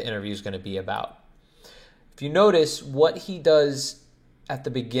the interview is going to be about. If you notice, what he does at the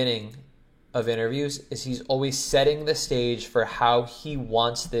beginning of interviews is he's always setting the stage for how he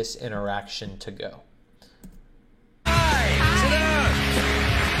wants this interaction to go.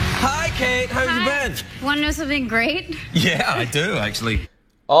 Hi, Kate. How you been? Want to know something great? Yeah, I do, actually.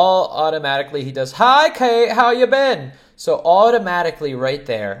 All automatically he does, hi, Kate, how you been? So automatically right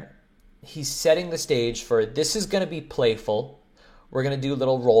there, he's setting the stage for this is going to be playful. We're going to do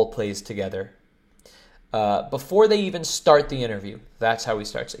little role plays together. Before they even start the interview, that's how he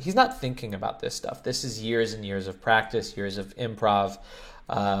starts it. He's not thinking about this stuff. This is years and years of practice, years of improv.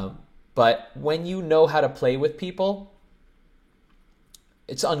 But when you know how to play with people,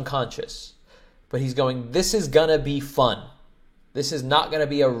 it's unconscious. But he's going, this is going to be fun. This is not going to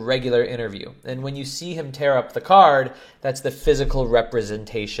be a regular interview. And when you see him tear up the card, that's the physical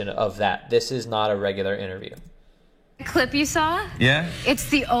representation of that. This is not a regular interview. The clip you saw? Yeah? It's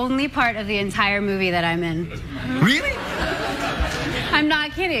the only part of the entire movie that I'm in. Really? I'm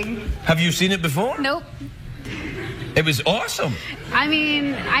not kidding. Have you seen it before? Nope. It was awesome. I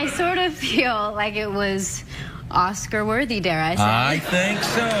mean, I sort of feel like it was Oscar worthy, dare I say. I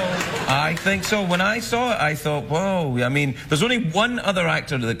think so. When I saw it, I thought, whoa. I mean, there's only one other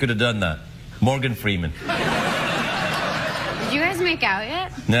actor that could have done that. Morgan Freeman. Did you guys make out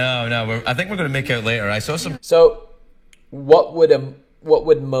yet? No. I think we're going to make out later. I saw some... So, what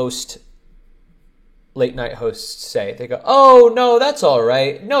would most late night hosts say? They go, oh, no, that's all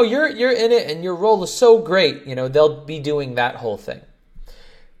right. No, you're in it and your role is so great. You know, they'll be doing that whole thing,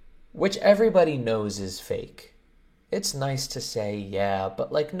 which everybody knows is fake. It's nice to say, yeah,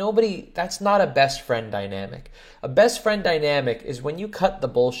 but like nobody, that's not a best friend dynamic. A best friend dynamic is when you cut the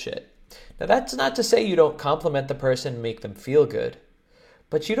bullshit. Now, that's not to say you don't compliment the person and make them feel good,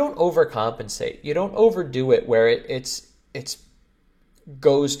 but you don't overcompensate. You don't overdo it where it's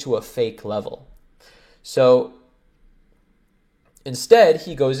goes to a fake level. So instead,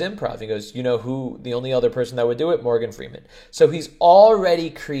 he goes improv. He goes, you know who the only other person that would do it? Morgan Freeman. So he's already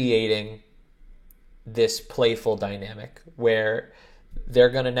creating this playful dynamic where they're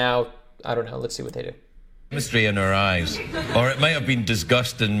going to now, I don't know, let's see what they do. Chemistry in her eyes. Or it might have been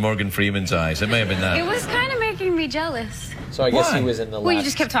disgust in Morgan Freeman's eyes. It may have been that. It was kind of making me jealous. So I guess he was in the last... Well, you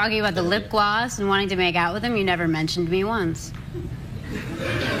just kept talking about the lip gloss and wanting to make out with him. You never mentioned me once.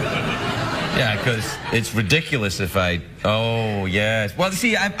 Yeah, because it's ridiculous if I... Oh, yes. Well,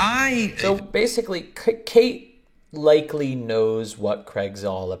 see, So basically, Kate likely knows what Craig's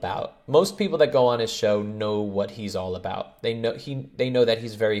all about. Most people that go on his show know what he's all about. They know that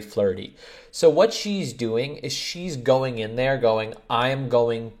he's very flirty. So what she's doing is she's going in there going, I am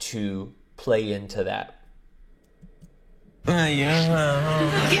going to play into that. Yeah,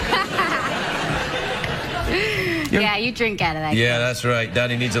 you drink out of that. Yeah, that's right.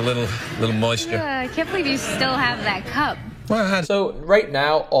 Daddy needs a little moisture. I can't believe you still have that cup. So right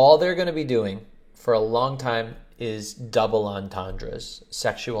now, all they're going to be doing for a long time is double entendres,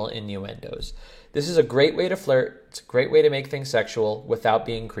 sexual innuendos. This is a great way to flirt. It's a great way to make things sexual without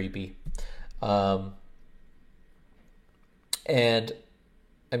being creepy. And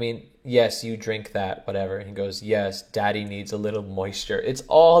I mean, yes, you drink that, whatever. And he goes, yes, daddy needs a little moisture. It's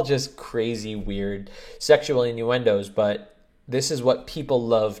all just crazy, weird sexual innuendos, but this is what people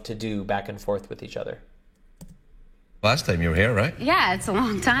love to do back and forth with each other. Last time you were here, right? Yeah, it's a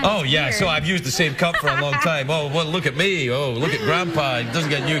long time. Oh, yeah, Weird. so I've used the same cup for a long time. Oh, well, look at me. Oh, look at Grandpa. He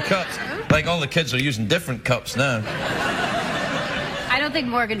doesn't get new cups. Like, all the kids are using different cups now. I don't think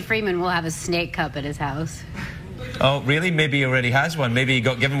Morgan Freeman will have a snake cup at his house. Oh, really? Maybe he already has one. Maybe he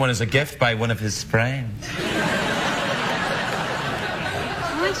got given one as a gift by one of his friends.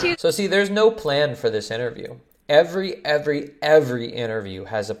 So see, there's no plan for this interview. Every interview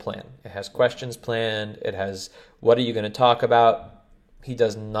has a plan. It has questions planned. It has, what are you going to talk about? He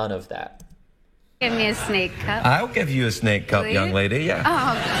does none of that. Give me a snake cup. I'll give you a snake cup, young lady, yeah.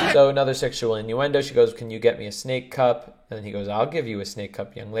 Oh. So another sexual innuendo. She goes, can you get me a snake cup? And then he goes, I'll give you a snake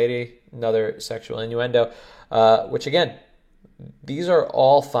cup, young lady. Another sexual innuendo. Which again, these are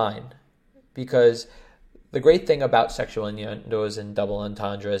all fine. Because the great thing about sexual innuendos and double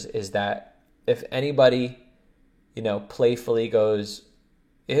entendres is that if anybody, you know, playfully goes,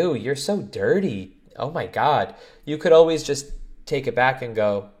 ew, you're so dirty. Oh my God. You could always just take it back and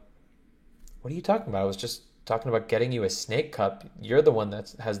go, what are you talking about? I was just talking about getting you a snake cup. You're the one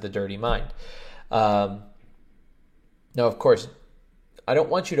that has the dirty mind. Now, of course, I don't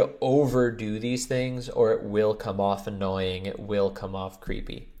want you to overdo these things or it will come off annoying. It will come off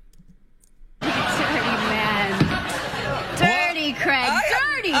creepy. Dirty man. Dirty Craig.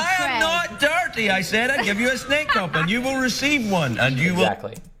 Dirty Craig. I am not dirty. I said I'd give you a snake cup and you will receive one and you will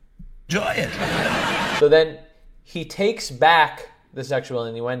enjoy it. So then he takes back the sexual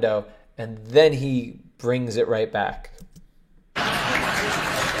innuendo and then he brings it right back. Bet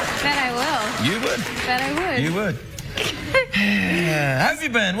I will. You would. Bet I would. You would. How have you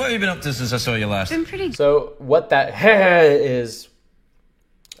been? What have you been up to since I saw you last? Been pretty. So what that is,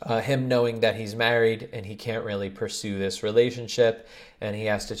 him knowing that he's married and he can't really pursue this relationship, and he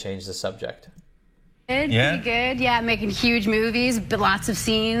has to change the subject. Good, Yeah? pretty good. Yeah, making huge movies, but lots of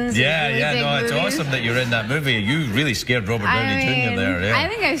scenes. Yeah, really yeah, big no, it's movies. awesome that you're in that movie. You really scared Robert Downey Jr. there, yeah. I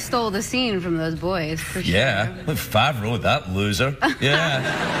think I stole the scene from those boys, for sure. Yeah, Favreau, that loser.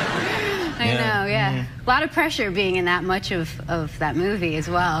 Yeah. I know, yeah. A lot of pressure being in that much of that movie as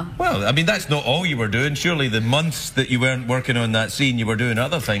well. Well, I mean, that's not all you were doing. Surely the months that you weren't working on that scene, you were doing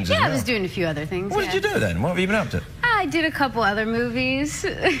other things as Yeah, well. I was doing a few other things. What did you do then? What have you been up to? I did a couple other movies.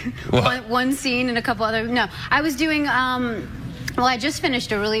 What? one scene and a couple other. No, I was doing. Well, I just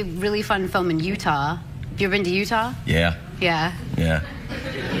finished a really fun film in Utah. Have you ever been to Utah? Yeah, Yeah. yeah.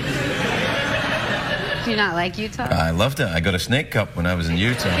 Do you not like Utah? I loved it. I got a snake cup when I was in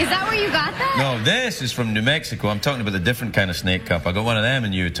Utah. Is that where you got that? No, this is from New Mexico. I'm talking about a different kind of snake cup. I got one of them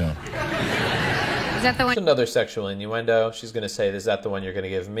in Utah. Is that the one Another sexual innuendo. She's going to say, is that the one you're going to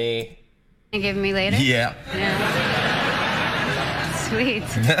give me? you give me later? Yeah. Sweet.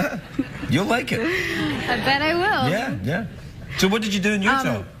 You'll like it. I bet I will. Yeah, yeah. So what did you do in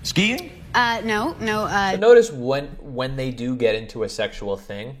Utah? Skiing? No. So notice when they do get into a sexual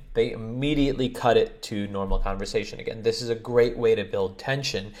thing, they immediately cut it to normal conversation again. This is a great way to build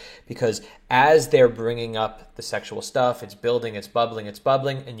tension, because as they're bringing up the sexual stuff, it's building, it's bubbling,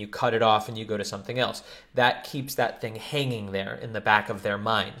 and you cut it off and you go to something else. That keeps that thing hanging there in the back of their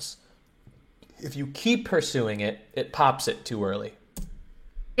minds. If you keep pursuing it, it pops it too early.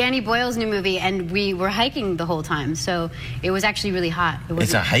 Danny Boyle's new movie, and we were hiking the whole time, so it was actually really hot.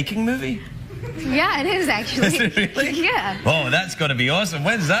 It's a hiking movie? Yeah, it is actually. Is it really? Yeah. Oh, that's going to be awesome.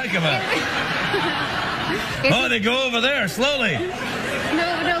 When's that come out? Oh, they go over there slowly.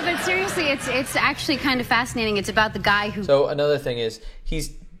 No, but seriously, it's actually kind of fascinating. It's about the guy who. So another thing is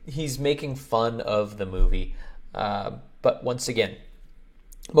he's making fun of the movie, but once again,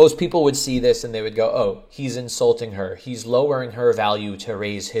 most people would see this and they would go, oh, he's insulting her. He's lowering her value to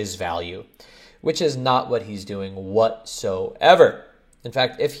raise his value, which is not what he's doing whatsoever. In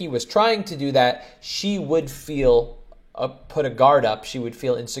fact, if he was trying to do that, she would feel, put a guard up. She would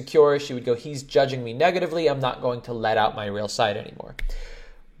feel insecure. She would go, he's judging me negatively. I'm not going to let out my real side anymore.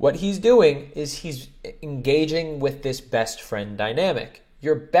 What he's doing is he's engaging with this best friend dynamic.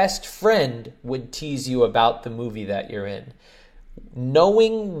 Your best friend would tease you about the movie that you're in,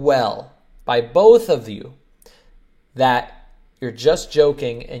 knowing well by both of you that you're just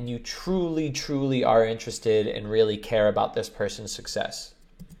joking and you truly are interested and really care about this person's success.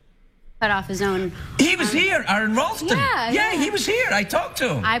 Cut off his own. He was here, Aaron Ralston. Yeah, he was here. I talked to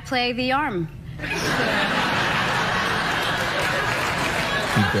him. I play the arm.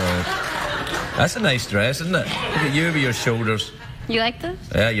 That's a nice dress, isn't it? Look at you with your shoulders. You like this?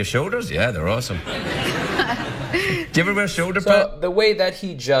 Yeah, your shoulders? Yeah, they're awesome. Do you ever wear shoulder pads? So the way that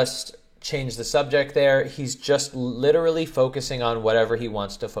he just changed the subject there, he's just literally focusing on whatever he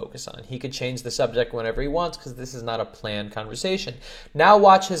wants to focus on. He could change the subject whenever he wants because this is not a planned conversation. Now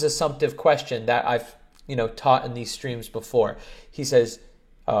watch his assumptive question that I've taught in these streams before. He says,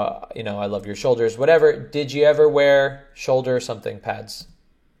 I love your shoulders, whatever. Did you ever wear shoulder something pads?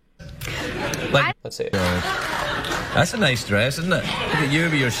 Let's see it. That's a nice dress, isn't it? Look at you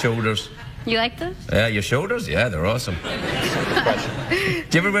with your shoulders. You like this? Yeah, your shoulders? Yeah, they're awesome. Do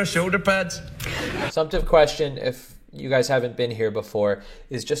you ever wear shoulder pads? Assumptive question, if you guys haven't been here before,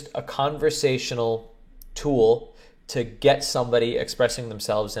 is just a conversational tool to get somebody expressing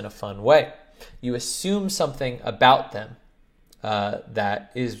themselves in a fun way. You assume something about them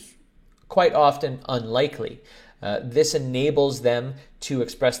that is quite often unlikely. This enables them to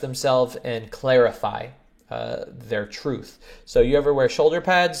express themselves and clarify their truth. So you ever wear shoulder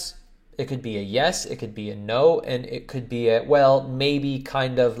pads? It could be a yes, it could be a no, and it could be a, well, maybe,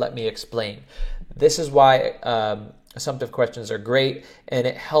 kind of, let me explain. This is why assumptive questions are great, and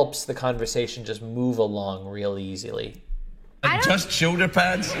it helps the conversation just move along real easily. Just shoulder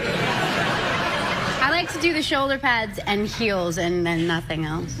pads? I like to do the shoulder pads and heels and then nothing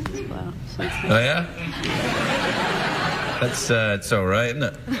else as well. So Oh, yeah? It's all right, isn't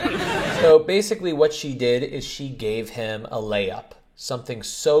it? So basically what she did is she gave him a layup. Something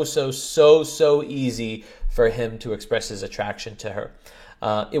so easy for him to express his attraction to her.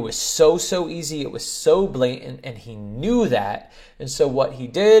 It was so easy, it was so blatant, and he knew that. And so what he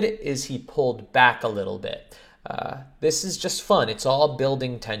did is he pulled back a little bit. This is just fun. It's all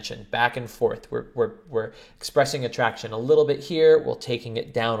building tension back and forth. We're expressing attraction a little bit here. We're taking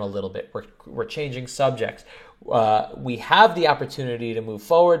it down a little bit. We're changing subjects. We have the opportunity to move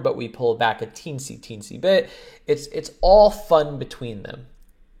forward, but we pull back a teensy bit. It's all fun between them.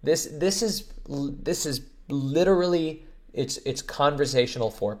 This is literally It's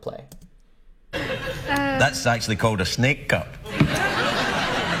conversational foreplay. That's actually called a snake cup.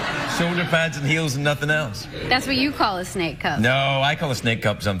 Shoulder pads and heels and nothing else. That's what you call a snake cup. No, I call a snake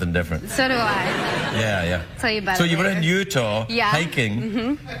cup something different. So do I. Yeah. Tell you about so it you were later. in Utah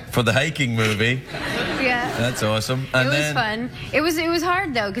hiking for the hiking movie. Yeah. That's awesome. It was fun. It was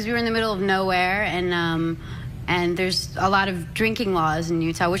hard though because we were in the middle of nowhere and there's a lot of drinking laws in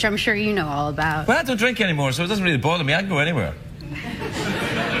Utah, which I'm sure you know all about. Well, I don't drink anymore, so it doesn't really bother me. I can go anywhere.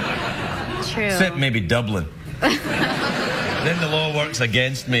 True. Except maybe Dublin. Then the law works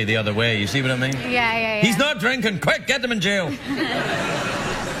against me the other way. You see what I mean? Yeah. He's not drinking. Quick, get him in jail.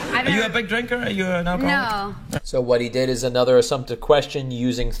 Are you a big drinker? Are you an alcoholic? No. So what he did is another assumptive question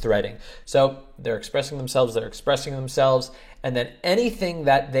using threading. So they're expressing themselves, and then anything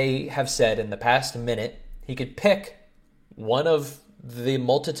that they have said in the past minute, he could pick one of the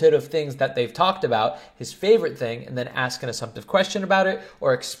multitude of things that they've talked about, his favorite thing, and then ask an assumptive question about it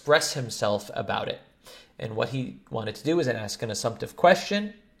or express himself about it. And what he wanted to do was ask an assumptive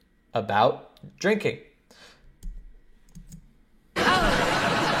question about drinking. Not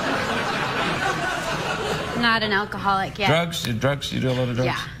an alcoholic yet. Drugs? You do a lot of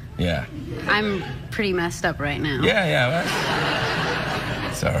drugs? Yeah. I'm pretty messed up right now. Yeah.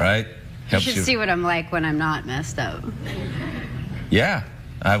 It's all right. You should see what I'm like when I'm not messed up. Yeah,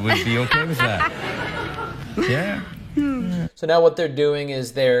 I would be okay with that. Yeah. So now what they're doing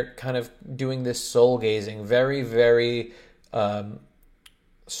is they're kind of doing this soul gazing, very, very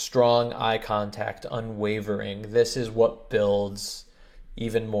strong eye contact, unwavering. This is what builds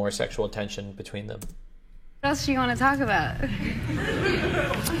even more sexual tension between them. What else do you want to talk about?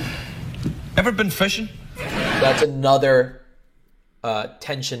 Ever been fishing? That's another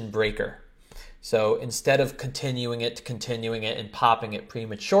tension breaker. So instead of continuing it, and popping it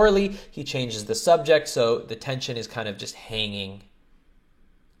prematurely, he changes the subject so the tension is kind of just hanging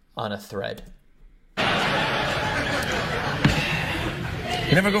on a thread.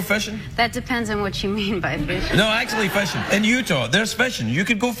 You never go fishing? That depends on what you mean by fishing. No, actually fishing. In Utah, there's fishing. You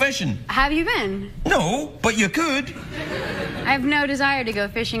could go fishing. Have you been? No, but you could. I have no desire to go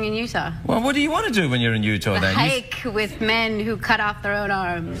fishing in Utah. Well, what do you want to do when you're in Utah then? Hike with men who cut off their own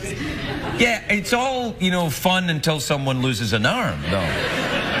arms. Yeah, it's all, fun until someone loses an arm, though.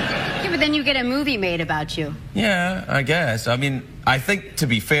 Yeah, but then you get a movie made about you. Yeah, I guess. I mean, I think, to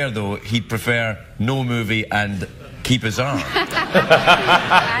be fair, though, he'd prefer no movie and keep his arm.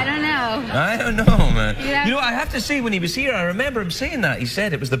 I don't know. I don't know, man. Yeah. I have to say, when he was here, I remember him saying that. He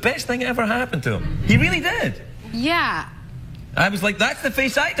said it was the best thing that ever happened to him. He really did. Yeah. I was like, that's the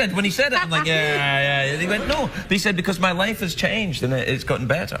face I did when he said it. I'm like, yeah. And he went, no. They said, because my life has changed and it's gotten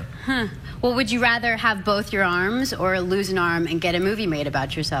better. Huh. Well, would you rather have both your arms or lose an arm and get a movie made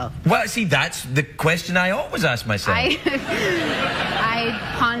about yourself? Well, see, that's the question I always ask myself. I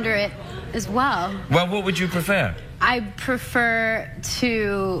ponder it as well. Well, what would you prefer? I prefer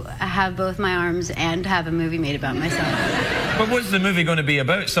to have both my arms and have a movie made about myself. But what's the movie going to be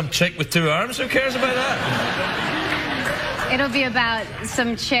about? Some chick with 2 arms? Who cares about that? It'll be about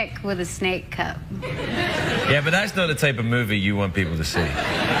some chick with a snake cup. Yeah, but that's not the type of movie you want people to see.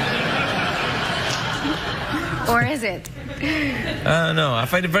 Or is it? I don't know. I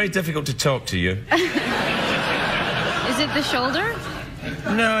find it very difficult to talk to you. Is it the shoulder?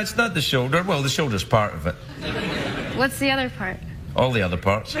 No, it's not the shoulder. Well, the shoulder's part of it. What's the other part? All the other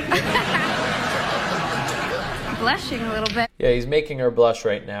parts. Blushing a little bit. Yeah, he's making her blush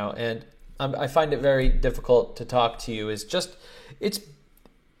right now, and I find it very difficult to talk to you. It's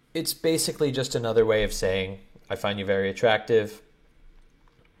basically just another way of saying I find you very attractive,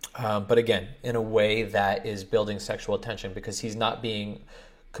 but again, in a way that is building sexual tension because he's not being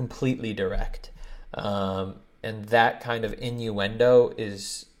completely direct, and that kind of innuendo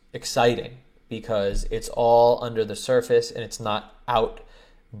is exciting because it's all under the surface and it's not out,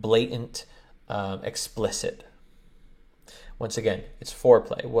 blatant, explicit. Once again, it's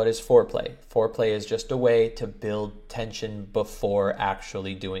foreplay. What is foreplay? Foreplay is just a way to build tension before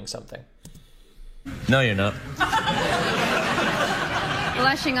actually doing something. No, you're not.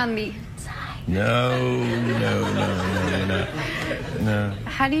 Blushing on the side. No, you're not. No.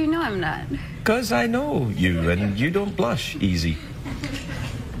 How do you know I'm not? Because I know you, and you don't blush easy.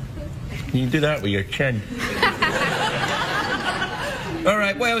 You can do that with your chin. All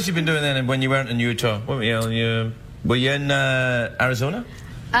right, what else have you been doing then when you weren't in Utah? What were you in Arizona?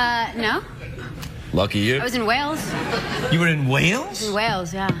 No. Lucky you. I was in Wales. You were in Wales? In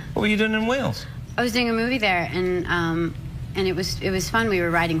Wales, yeah. What were you doing in Wales? I was doing a movie there, and it was fun. We were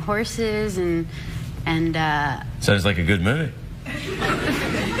riding horses and Sounds like a good movie.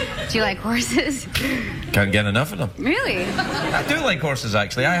 Do you like horses? Can't get enough of them. Really? I do like horses,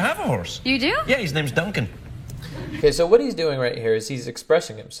 actually. I have a horse. You do? Yeah, his name's Duncan. Okay, so what he's doing right here is he's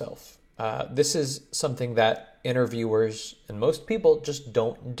expressing himself. This is something that interviewers and most people just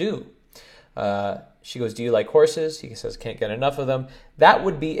don't do. She goes, do you like horses? He says, can't get enough of them. That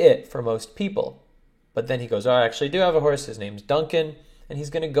would be it for most people. But then he goes, oh, I actually do have a horse. His name's Duncan. And he's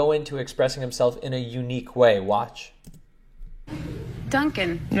going to go into expressing himself in a unique way. Watch.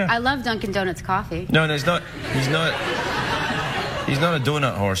 Duncan. Yeah. I love Dunkin' Donuts coffee. No, he's not. He's not a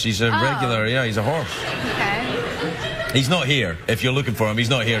donut horse. He's a regular. Yeah, he's a horse. Okay. He's not here. If you're looking for him, he's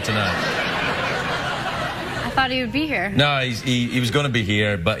not here tonight. I thought he would be here. No, he was going to be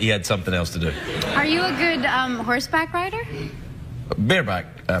here, but he had something else to do. Are you a good horseback rider?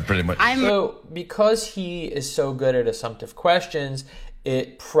 Bareback, pretty much. So because he is so good at assumptive questions,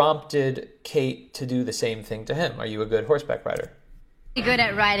 it prompted Kate to do the same thing to him. Are you a good horseback rider? Good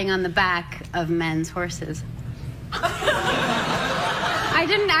at riding on the back of men's horses. I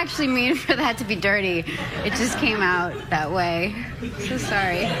didn't actually mean for that to be dirty. It just came out that way. So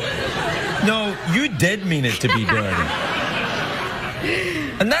sorry. No, you did mean it to be dirty.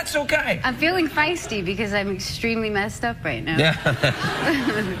 And that's okay. I'm feeling feisty because I'm extremely messed up right now. Yeah.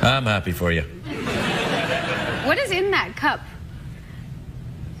 I'm happy for you. What is in that cup?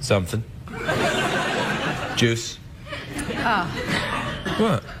 Something. Juice. Oh.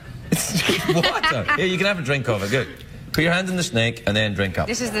 What? It's just water. Yeah, you can have a drink of it. Good. Put your hand in the snake and then drink up.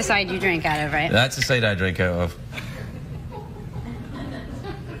 This is the side you drink out of, right? That's the side I drink out of.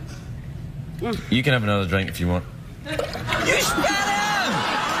 You can have another drink if you want. You spit him!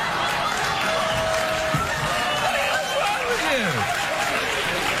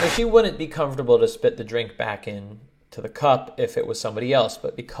 Now, she wouldn't be comfortable to spit the drink back in to the cup if it was somebody else,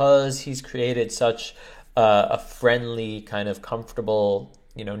 but because he's created such a friendly, kind of comfortable,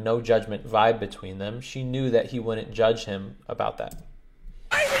 no judgment vibe between them, she knew that he wouldn't judge him about that.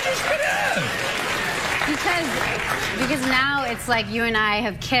 Why would you spit him? Because now it's like you and I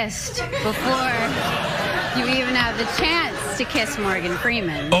have kissed before you even have the chance to kiss Morgan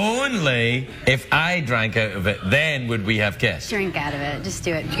Freeman. Only if I drank out of it, then would we have kissed. Drink out of it. Just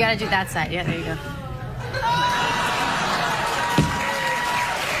do it. You gotta do that side. Yeah, there you go.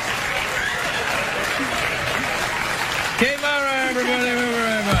 Game over, everybody. We'll be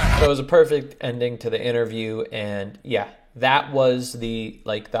right back. So it was a perfect ending to the interview, and yeah, that was the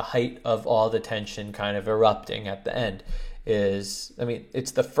height of all the tension kind of erupting at the end. It's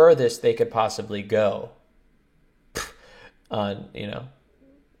the furthest they could possibly go on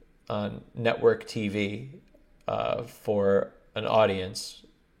network TV for an audience.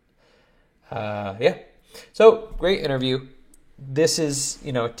 Yeah. So great interview. This is,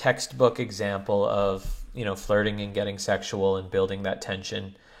 a textbook example of, flirting and getting sexual and building that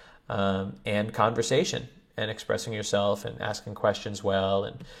tension and conversation and expressing yourself and asking questions well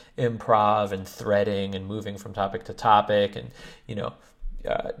and improv and threading and moving from topic to topic and,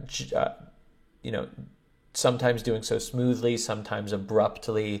 sometimes doing so smoothly, sometimes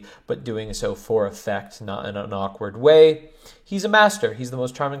abruptly, but doing so for effect, not in an awkward way. He's a master. He's the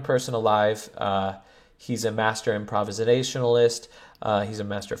most charming person alive. He's a master improvisationalist. He's a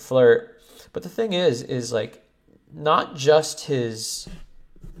master flirt. But the thing is not just his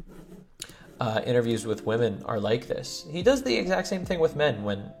interviews with women are like this. He does the exact same thing with men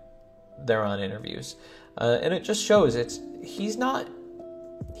when they're on interviews. And it just shows he's not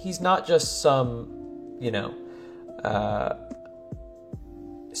just some,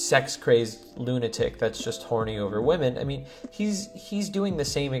 sex-crazed lunatic that's just horny over women. He's doing the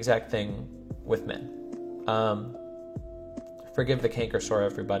same exact thing with men. Forgive the canker sore,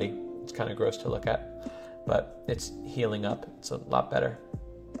 everybody. It's kind of gross to look at, but it's healing up. It's a lot better.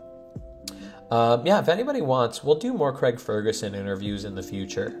 If anybody wants, we'll do more Craig Ferguson interviews in the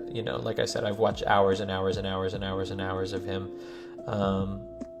future. Like I said, I've watched hours and hours and hours and hours and hours of him.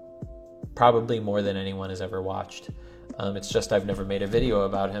 Probably more than anyone has ever watched. It's just I've never made a video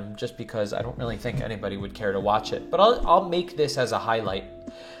about him just because I don't really think anybody would care to watch it. But I'll make this as a highlight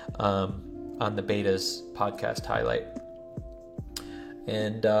on the Betas podcast highlight.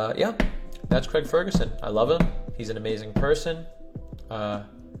 And that's Craig Ferguson. I love him. He's an amazing person. I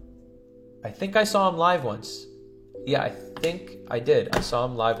think I saw him live once. Yeah, I think I did. I saw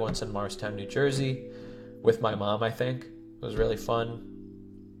him live once in Morristown, New Jersey with my mom, I think. It was really fun.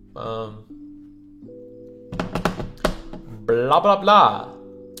 Blah, blah, blah.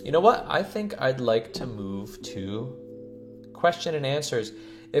 You know what? I think I'd like to move to question and answers.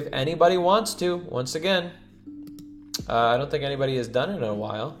 If anybody wants to, once again, I don't think anybody has done it in a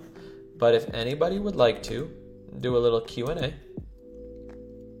while, but if anybody would like to do a little Q&A,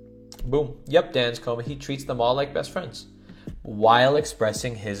 Boom. Yep, Danscombe. He treats them all like best friends while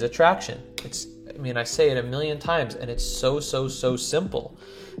expressing his attraction. I say it a million times, and it's so simple.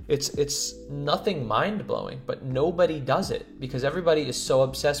 It's nothing mind-blowing, but nobody does it because everybody is so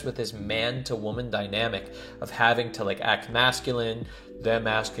obsessed with this man-to-woman dynamic of having to like act masculine, them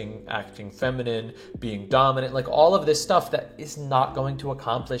acting feminine, being dominant, like all of this stuff that is not going to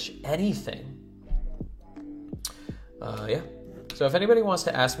accomplish anything. Yeah. So if anybody wants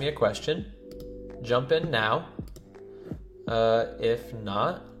to ask me a question, jump in now. If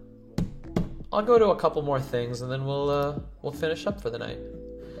not, I'll go to a couple more things and then we'll finish up for the night.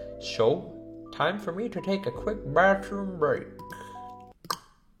 So, time for me to take a quick bathroom break.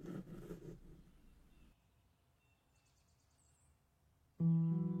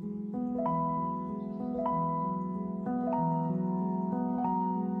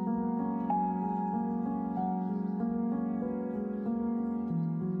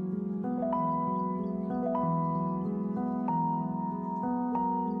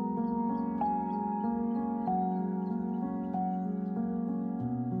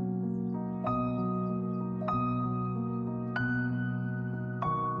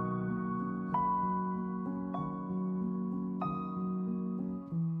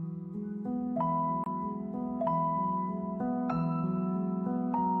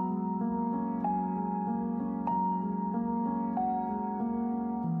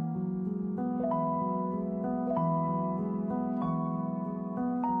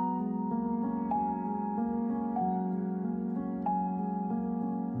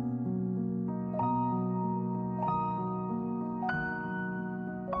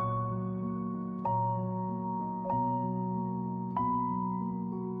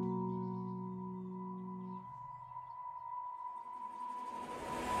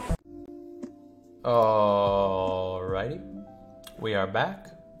 Alrighty, we are back.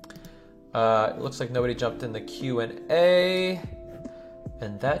 It looks like nobody jumped in the Q&A,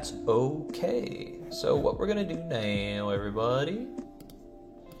 and that's okay. So what we're gonna do now, everybody,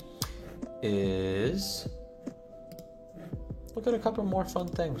 is look at a couple more fun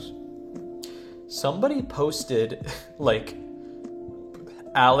things. Somebody posted like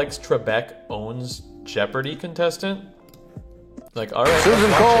Alex Trebek owns Jeopardy contestant. Like, all right.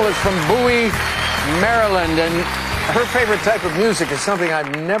 Susan Cole is from Bowie, Maryland, and her favorite type of music is something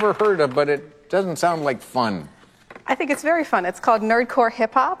I've never heard of, but it doesn't sound like fun. I think it's very fun. It's called nerdcore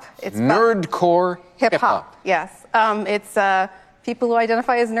hip hop. It's nerdcore hip hop. Yes, it's people who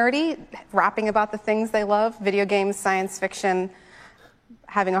identify as nerdy, rapping about the things they love: video games, science fiction,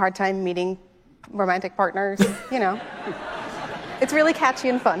 having a hard time meeting romantic partners. You know, it's really catchy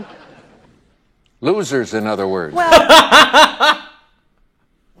and fun. Losers, in other words. Well.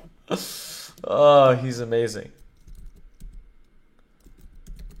 Oh, he's amazing.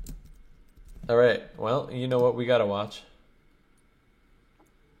 All right. Well, you know what we got to watch.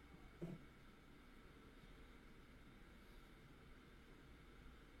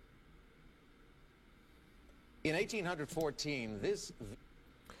 In 1814, this...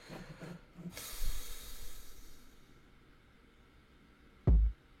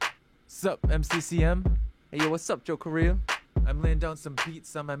 Sup, MCCM? Hey, yo, what's up, Joe Korea? I'm laying down some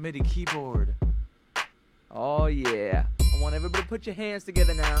beats on my MIDI keyboard. Oh, yeah. I want everybody to put your hands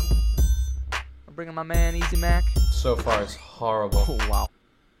together now. I'm bringing my man, Easy Mac. So far, it's horrible. Oh, wow.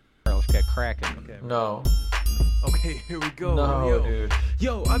 Let's get cracking. Okay. No. Okay, here we go. No, dude.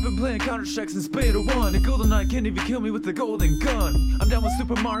 Yo, I've been playing Counter-Strike since Beta 1. A GoldenEye can't even kill me with the golden gun. I'm down with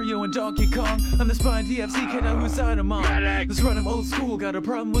Super Mario and Donkey Kong. I'm the spy DFC kid, now whose side I'm on. This run, I'm old school, got a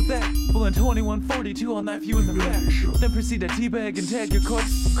problem with that. Pulling 2142, I'll knife you in the back. Then proceed to teabag and tag your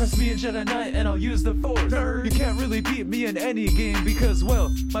corpse. Cross me and Jedi Knight and I'll use the Force. Nerd. You can't really beat me in any game because,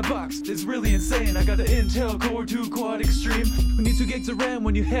 well, my box is really insane. I got an Intel Core 2 Quad Extreme. Who needs 2 gigs of RAM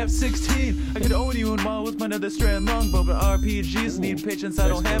when you have 16? I could own you in while with my Nether Strand longbow, but RPGs need patience I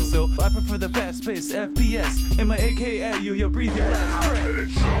don't have, so I prefer the fast-paced FPS. And my AK at you, you'll breathe your last breath.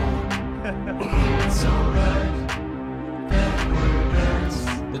 It's alright.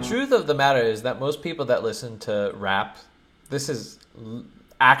 The truth of the matter is that most people that listen to rap, this is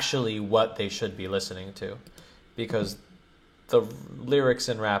actually what they should be listening to, because the lyrics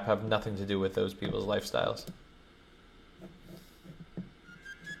in rap have nothing to do with those people's lifestyles.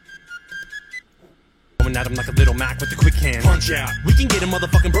 At him like a little Mac with the quick hand. Punch out. We can get a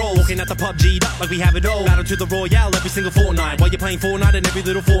motherfucking brawl, walking at the PUBG up like we have it all. Battle to the Royale every single fortnight, while you're playing Fortnite and every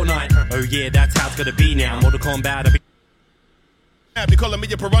little fortnight. Oh yeah, that's how it's gonna be now. Mortal Kombat. They calling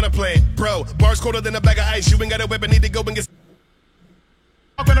me a piranha plant, bro. Bars colder than a bag of ice. You ain't got a weapon, need to go and get.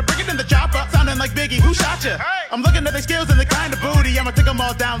 I'm gonna bring it in the chopper, sounding like Biggie. Who shot ya? Hey. I'm looking at their skills and the kind of booty. I'ma take them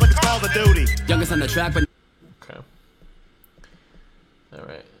all down like it's called. duty. Youngest on the track, but Okay. All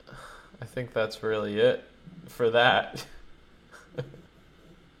right. I think that's really it for that.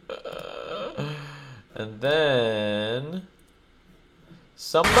 And then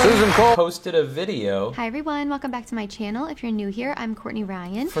somebody posted a video Hi everyone, welcome back to my channel. If you're new here, I'm Courtney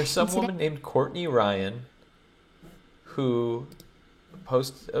Ryan. for some woman named Courtney Ryan who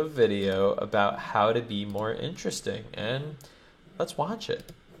posted a video about how to be more interesting, and let's watch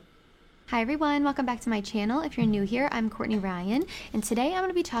it. Hi everyone, welcome back to my channel. If you're new here, I'm Courtney Ryan, and today I'm going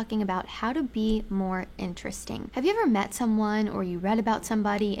to be talking about how to be more interesting. Have you ever met someone or you read about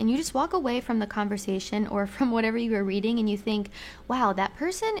somebody and you just walk away from the conversation or from whatever you were reading and you think, wow, that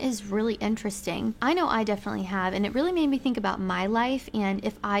person is really interesting? I know I definitely have, and it really made me think about my life and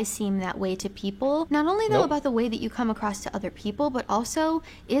if I seem that way to people. Not only though about the way that you come across to other people, but also,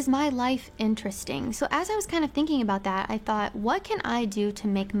 is my life interesting? So as I was kind of thinking about that, I thought, what can I do to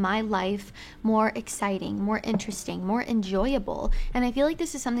make my life more exciting, more interesting, more enjoyable? And I feel like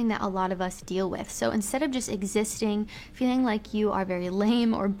this is something that a lot of us deal with. So instead of just existing, feeling like you are very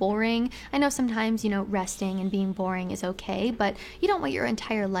lame or boring, I know sometimes, you know, resting and being boring is okay, but you don't want your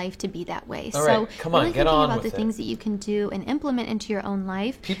entire life to be that way. All so right, come on, really get thinking on about with the it. things that you can do and implement into your own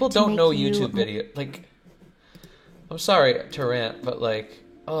life. People to don't make know you YouTube video. Like, I'm sorry to rant, but like,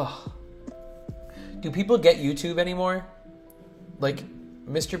 oh, do people get YouTube anymore? Like,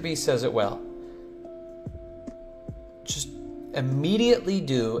 Mr. Beast says it well. Just immediately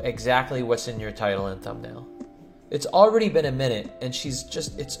do exactly what's in your title and thumbnail. It's already been a minute, and it's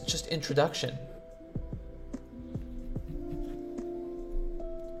just introduction.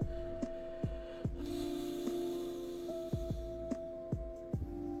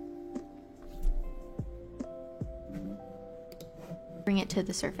 bring it to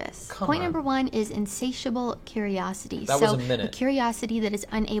the surface. Come Point on. number one is insatiable curiosity. That was a minute. A curiosity that is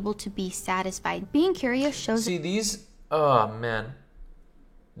unable to be satisfied. Being curious shows. See, these, oh man,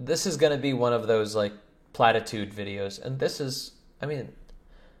 this is gonna be one of those like platitude videos, and this is, I mean,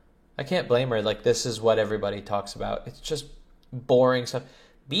 I can't blame her. Like, this is what everybody talks about. It's just boring stuff.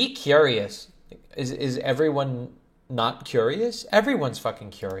 Be curious. Is everyone not curious? Everyone's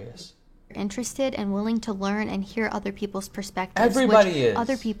fucking curious. Interested and willing to learn and hear other people's perspectives, Everybody which is.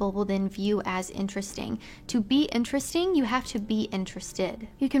 other people will then view as interesting. To be interesting, you have to be interested.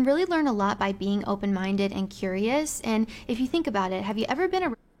 You can really learn a lot by being open-minded and curious. And if you think about it, have you ever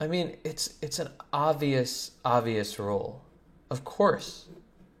been I mean, it's an obvious rule. Of course.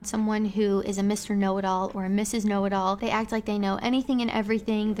 someone who is a Mr. Know-It-All or a Mrs. Know-It-All? They act like they know anything and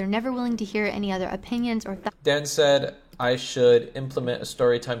everything. They're never willing to hear any other opinions or thoughts. Dan said I should implement a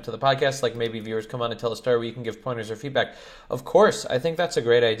story time to the podcast, like maybe viewers come on and tell a story where you can give pointers or feedback. Of course, I think that's a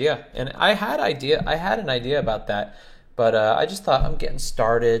great idea. And I had an idea about that, but I just thought, I'm getting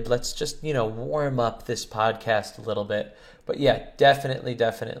started. Let's just, warm up this podcast a little bit. But yeah,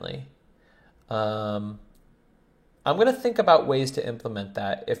 definitely. I'm going to think about ways to implement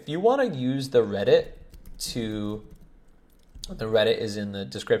that. If you want to use the Reddit the Reddit is in the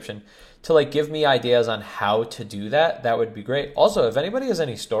description, to like give me ideas on how to do that, that would be great. Also, if anybody has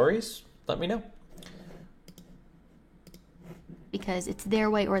any stories, let me know. Because it's their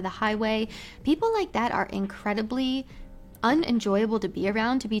way or the highway. People like that are incredibly unenjoyable to be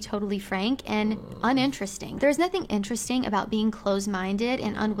around, to be totally frank, and uninteresting. There's nothing interesting about being closed-minded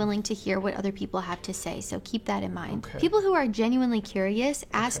and unwilling to hear what other people have to say, so keep that in mind. Okay. People who are genuinely curious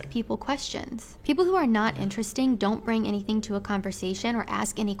ask people questions. People who are not interesting don't bring anything to a conversation or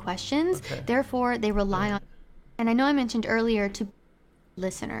ask any questions, therefore they rely on, and I know I mentioned earlier, to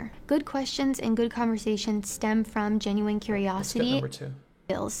listener. Good questions and good conversations stem from genuine curiosity. Number 2.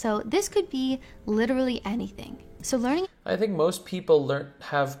 So this could be literally anything. So learning. I think most people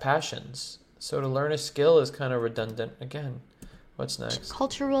have passions. So to learn a skill is kind of redundant. Again, what's next?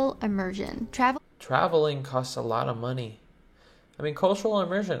 Cultural immersion. Traveling costs a lot of money. I mean, cultural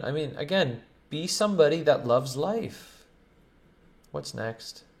immersion. I mean, again, be somebody that loves life. What's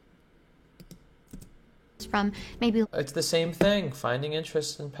next? From maybe. It's the same thing. Finding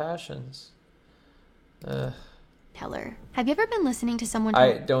interests and passions. Teller. Have you ever been listening to someone?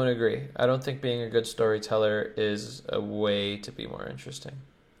 I don't agree. I don't think being a good storyteller is a way to be more interesting.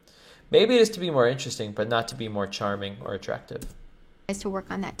 Maybe it is to be more interesting, but not to be more charming or attractive. To work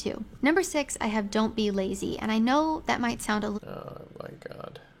on that too. Number 6, I have don't be lazy. And I know that might sound a little. Oh my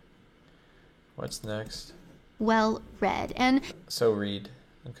God. What's next? Well read. And. So read.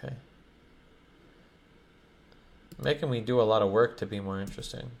 Okay. Making me do a lot of work to be more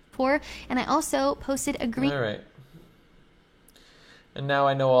interesting. And I also posted a green. All right. And now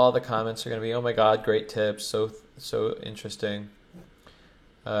I know all the comments are going to be, oh my God, great tips, so interesting.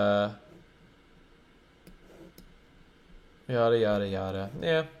 Yada, yada, yada.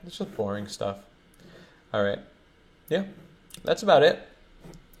 Yeah, it's just boring stuff. All right. Yeah, that's about it.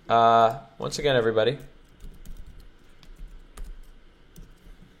 Once again, everybody.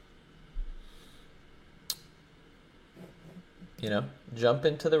 You know, jump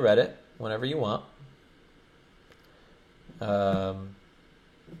into the Reddit whenever you want.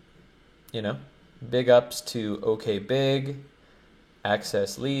 You know, big ups to OK Big,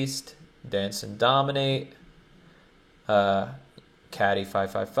 Access Least, Dance and Dominate,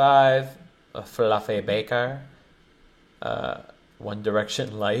 Caddy555, Fluffy Baker, One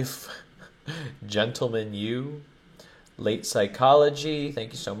Direction Life, Gentleman U, Late Psychology.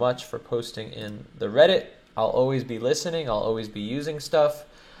 Thank you so much for posting in the Reddit. I'll always be listening. I'll always be using stuff.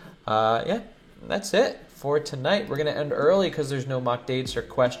 Yeah, that's it for tonight. We're going to end early because there's no mock dates or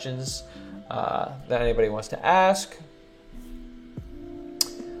questions that anybody wants to ask.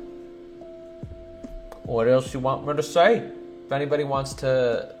 What else you want me to say? If anybody wants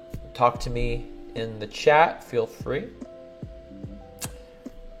to talk to me in the chat, feel free.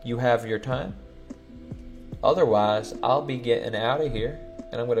 You have your time. Otherwise, I'll be getting out of here,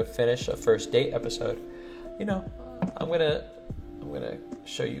 and I'm going to finish a first date episode. You know, I'm gonna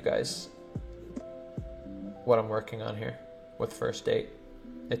show you guys what I'm working on here with first date.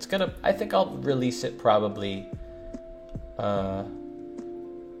 I think I'll release it probably.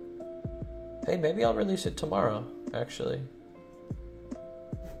 Hey, maybe I'll release it tomorrow, actually.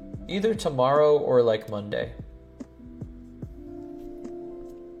 Either tomorrow or like Monday.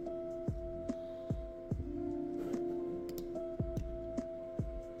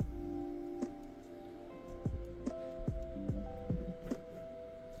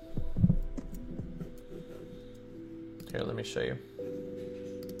 Here, let me show you.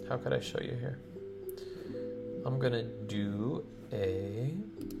 How could I show you here? I'm gonna do a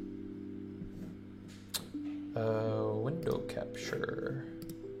window capture.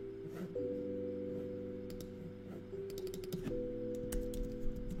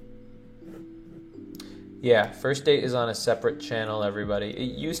 Yeah, first date is on a separate channel, everybody.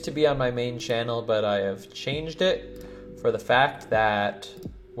 It used to be on my main channel, but I have changed it for the fact that,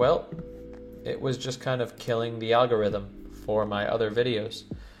 well, it was just kind of killing the algorithm for my other videos.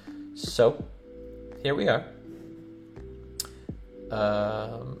 So, here we are.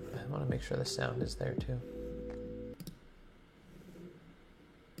 I want to make sure the sound is there too.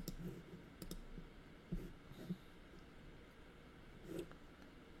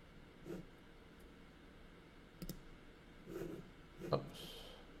 Oops.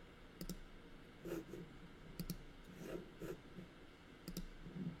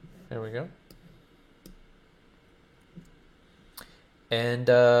 There we go. And,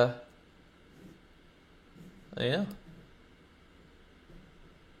 yeah.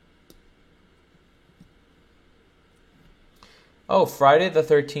 Oh, Friday the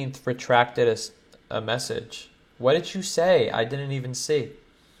 13th retracted a message. What did you say? I didn't even see.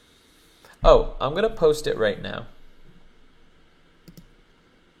 Oh, I'm going to post it right now.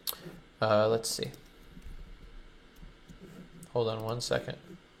 Let's see. Hold on one second.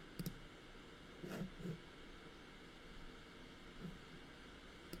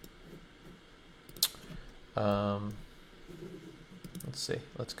 Let's see.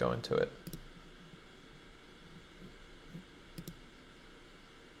 Let's go into it.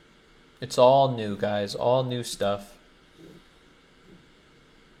 It's all new, guys. All new stuff.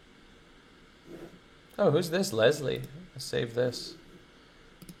 Oh, who's this? Leslie. Let's save this.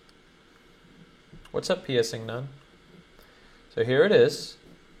 What's up, Piercing Nun? So here it is.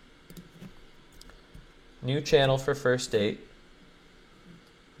 New channel for first date.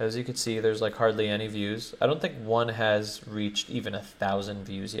 As you can see, there's like hardly any views. I don't think one has reached even 1,000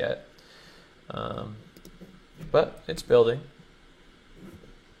 views yet. But it's building.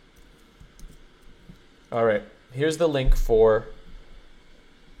 All right, here's the link for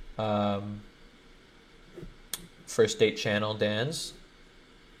first date channel, Dan's.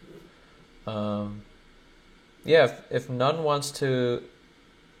 Yeah, if none wants to,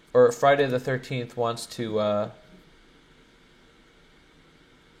 or Friday the 13th wants to,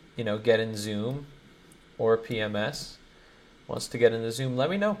 you know, get in Zoom, or PMS wants to get into Zoom, let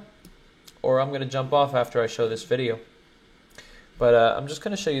me know. Or I'm going to jump off after I show this video. But I'm just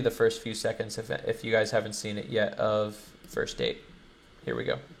going to show you the first few seconds if you guys haven't seen it yet of first date. Here we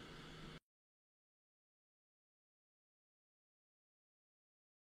go.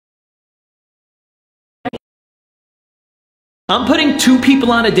 I'm putting 2 people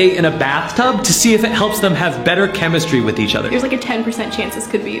on a date in a bathtub to see if it helps them have better chemistry with each other. There's like a 10% chance this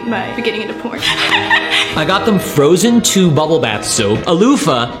could be my getting into porn. I got them Frozen 2 bubble bath soap, a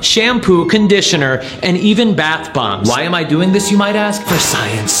loofah, shampoo, conditioner, and even bath bombs. Why am I doing this, you might ask? For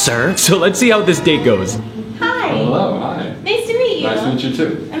science, sir. So let's see how this date goes. Hi. Hello, hi. Nice to meet you. Nice to meet you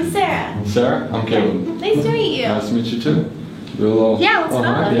too. I'm Sarah. Sarah, I'm Caleb. Nice to meet you. Nice to meet you too. Do a little. Yeah, let's go.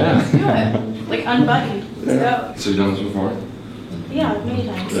 Yeah. Let's do it. Like unbuttoned. Let's go. So you've done this before? Yeah, many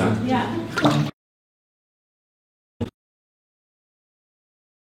times. Yeah.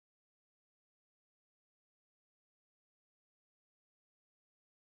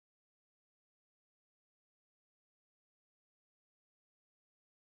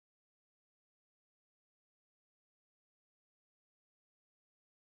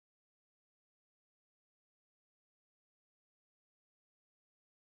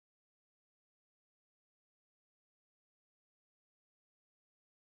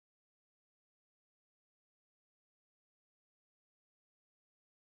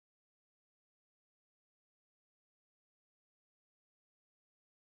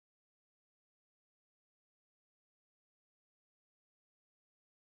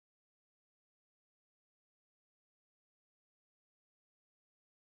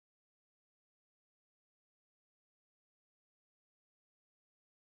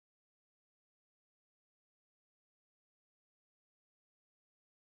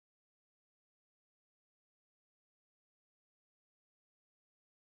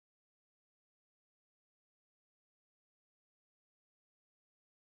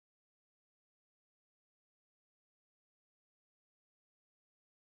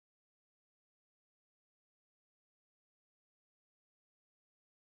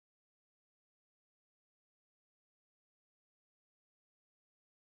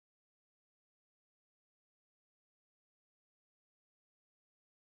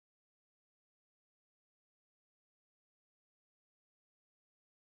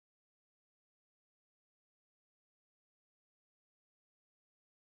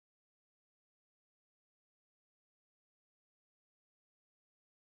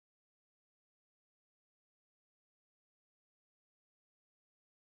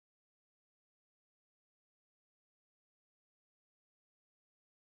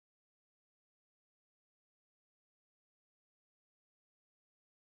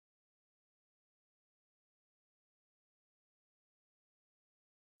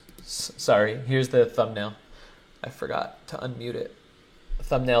 Sorry, here's the thumbnail. I forgot to unmute it.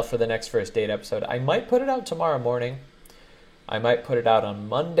 Thumbnail for the next first date episode. I might put it out tomorrow morning. I might put it out on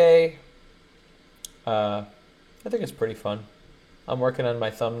Monday. I think it's pretty fun. I'm working on my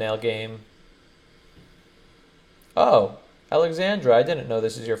thumbnail game. Oh, Alexandra, I didn't know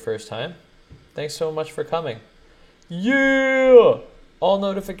this is your first time. Thanks so much for coming. Yeah! All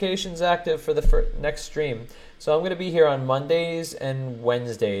notifications active for the next stream. So I'm going to be here on Mondays and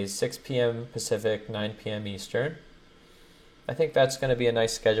Wednesdays, 6 p.m. Pacific, 9 p.m. Eastern. I think that's going to be a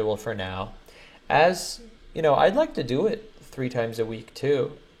nice schedule for now. As, you know, I'd like to do it 3 times a week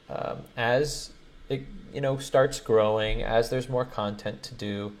too. As it, you know, starts growing, as there's more content to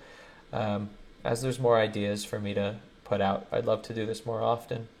do, as there's more ideas for me to put out, I'd love to do this more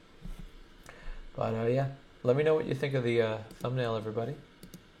often. But yeah, let me know what you think of the thumbnail, everybody.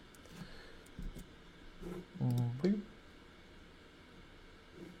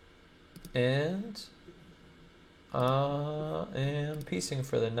 And I am peacing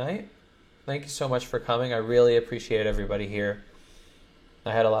for the night. Thank you so much for coming. I really appreciate everybody here.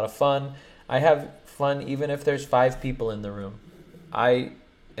 I had a lot of fun. I have fun even if there's 5 people in the room. I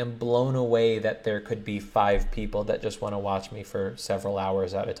am blown away that there could be 5 people that just want to watch me for several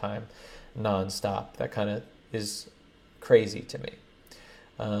hours at a time, nonstop. That kind of is crazy to me.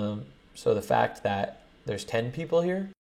 So the fact that there's 10 people here